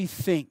way that we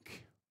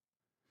think,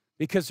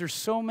 because there's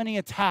so many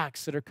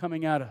attacks that are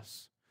coming at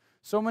us,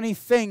 so many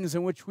things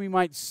in which we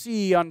might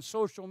see on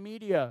social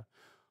media,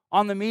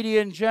 on the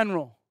media in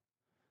general,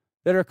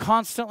 that are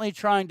constantly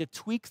trying to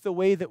tweak the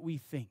way that we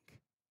think.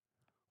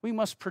 We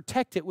must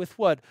protect it with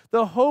what?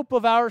 The hope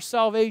of our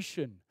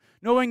salvation,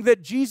 knowing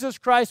that Jesus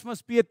Christ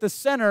must be at the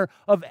center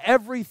of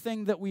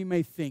everything that we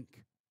may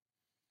think.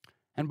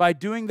 And by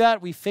doing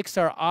that, we fix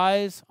our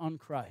eyes on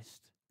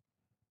Christ.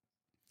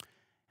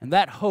 And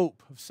that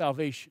hope of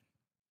salvation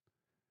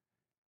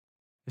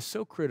is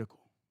so critical.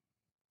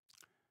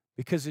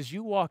 Because as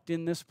you walked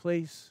in this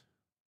place,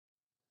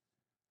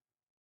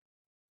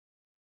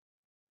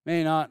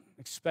 may not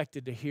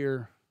expected to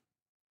hear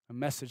a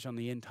message on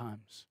the end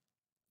times.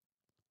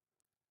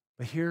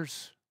 But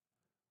here's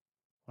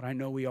what I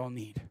know we all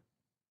need.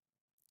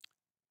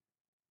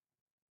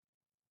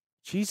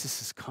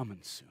 Jesus is coming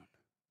soon.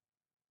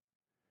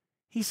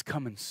 He's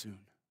coming soon.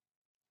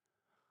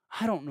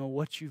 I don't know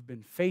what you've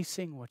been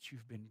facing, what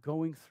you've been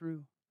going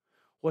through,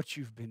 what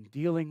you've been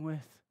dealing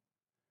with,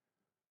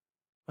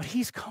 but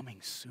he's coming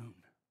soon.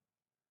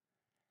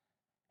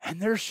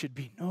 And there should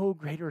be no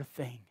greater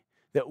thing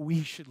that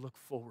we should look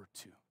forward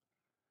to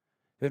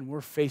than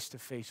we're face to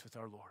face with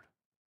our Lord.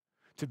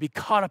 To be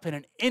caught up in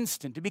an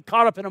instant, to be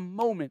caught up in a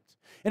moment,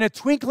 in a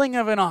twinkling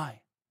of an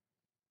eye,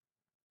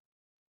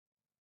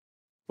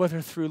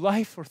 whether through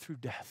life or through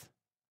death.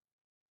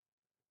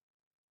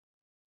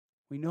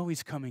 We know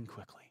he's coming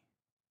quickly.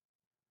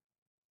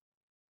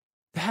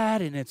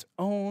 That in its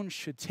own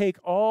should take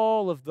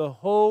all of the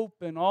hope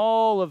and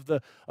all of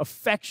the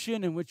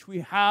affection in which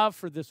we have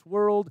for this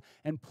world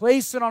and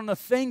place it on the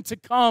thing to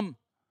come.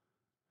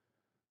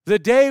 The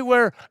day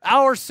where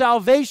our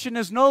salvation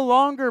is no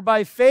longer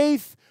by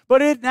faith,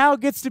 but it now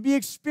gets to be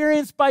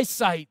experienced by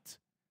sight.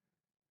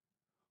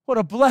 What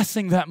a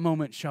blessing that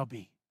moment shall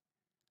be.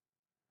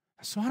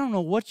 So I don't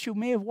know what you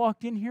may have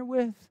walked in here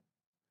with,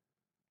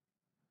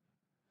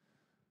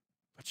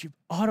 but you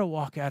ought to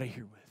walk out of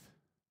here with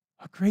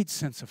a great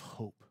sense of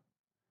hope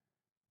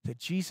that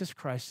Jesus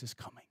Christ is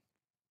coming.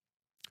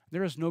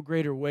 There is no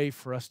greater way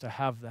for us to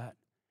have that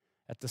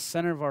at the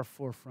center of our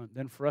forefront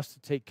than for us to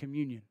take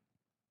communion.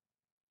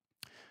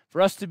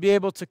 For us to be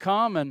able to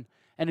come and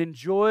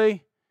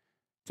enjoy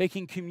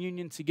taking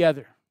communion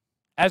together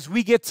as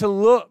we get to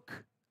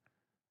look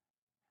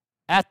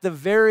at the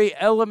very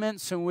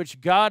elements in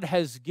which God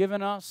has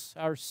given us,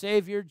 our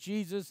Savior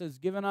Jesus has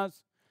given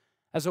us,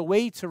 as a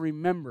way to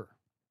remember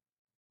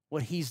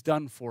what he's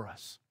done for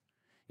us.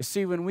 You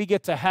see, when we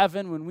get to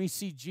heaven, when we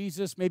see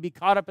Jesus maybe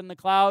caught up in the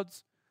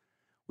clouds,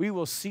 we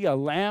will see a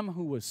lamb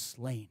who was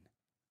slain.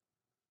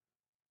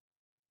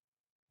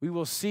 We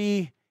will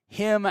see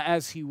him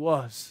as he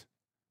was,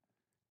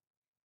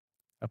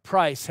 a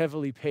price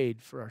heavily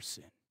paid for our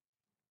sin.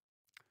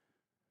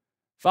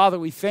 Father,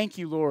 we thank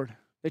you, Lord,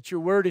 that your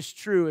word is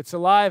true. It's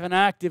alive and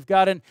active,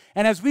 God. And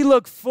as we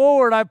look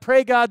forward, I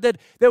pray, God,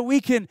 that we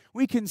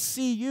can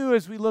see you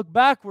as we look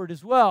backward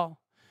as well.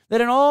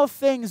 That in all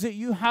things that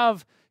you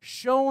have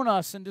shown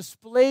us and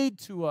displayed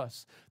to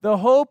us, the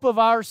hope of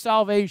our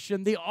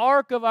salvation, the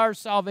ark of our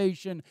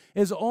salvation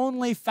is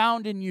only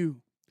found in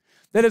you.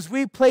 That as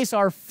we place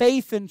our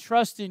faith and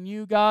trust in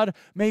you, God,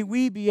 may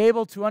we be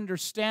able to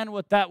understand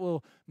what that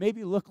will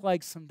maybe look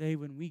like someday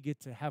when we get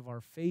to have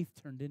our faith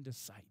turned into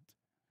sight.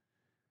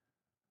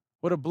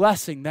 What a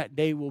blessing that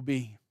day will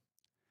be.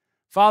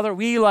 Father,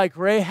 we, like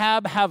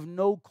Rahab, have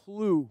no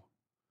clue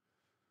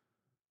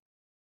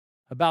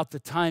about the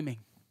timing.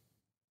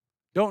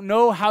 Don't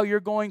know how you're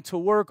going to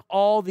work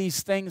all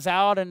these things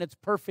out in its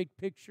perfect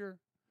picture.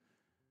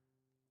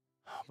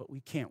 But we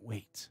can't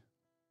wait.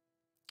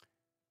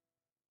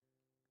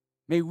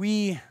 May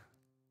we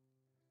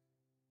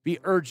be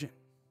urgent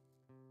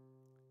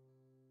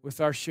with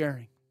our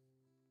sharing.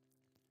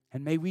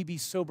 And may we be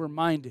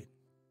sober-minded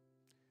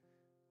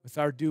with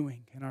our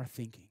doing and our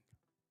thinking.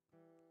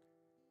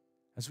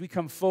 As we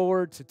come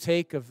forward to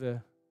take of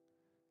the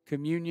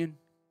communion,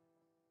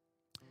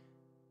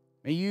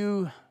 may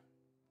you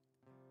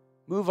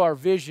move our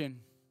vision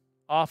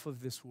off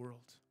of this world,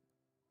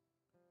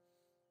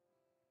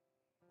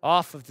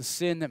 off of the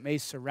sin that may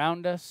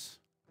surround us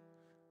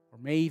or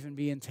may even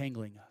be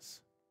entangling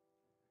us,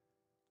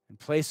 and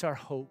place our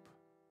hope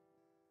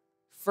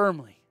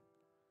firmly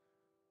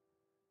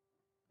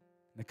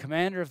in the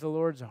commander of the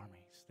Lord's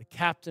armies, the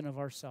captain of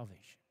our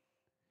salvation,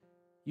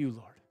 you,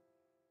 Lord.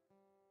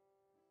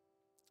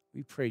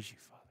 We praise you,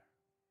 Father.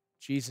 In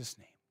Jesus'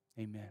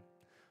 name, amen.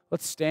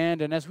 Let's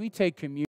stand, and as we take communion,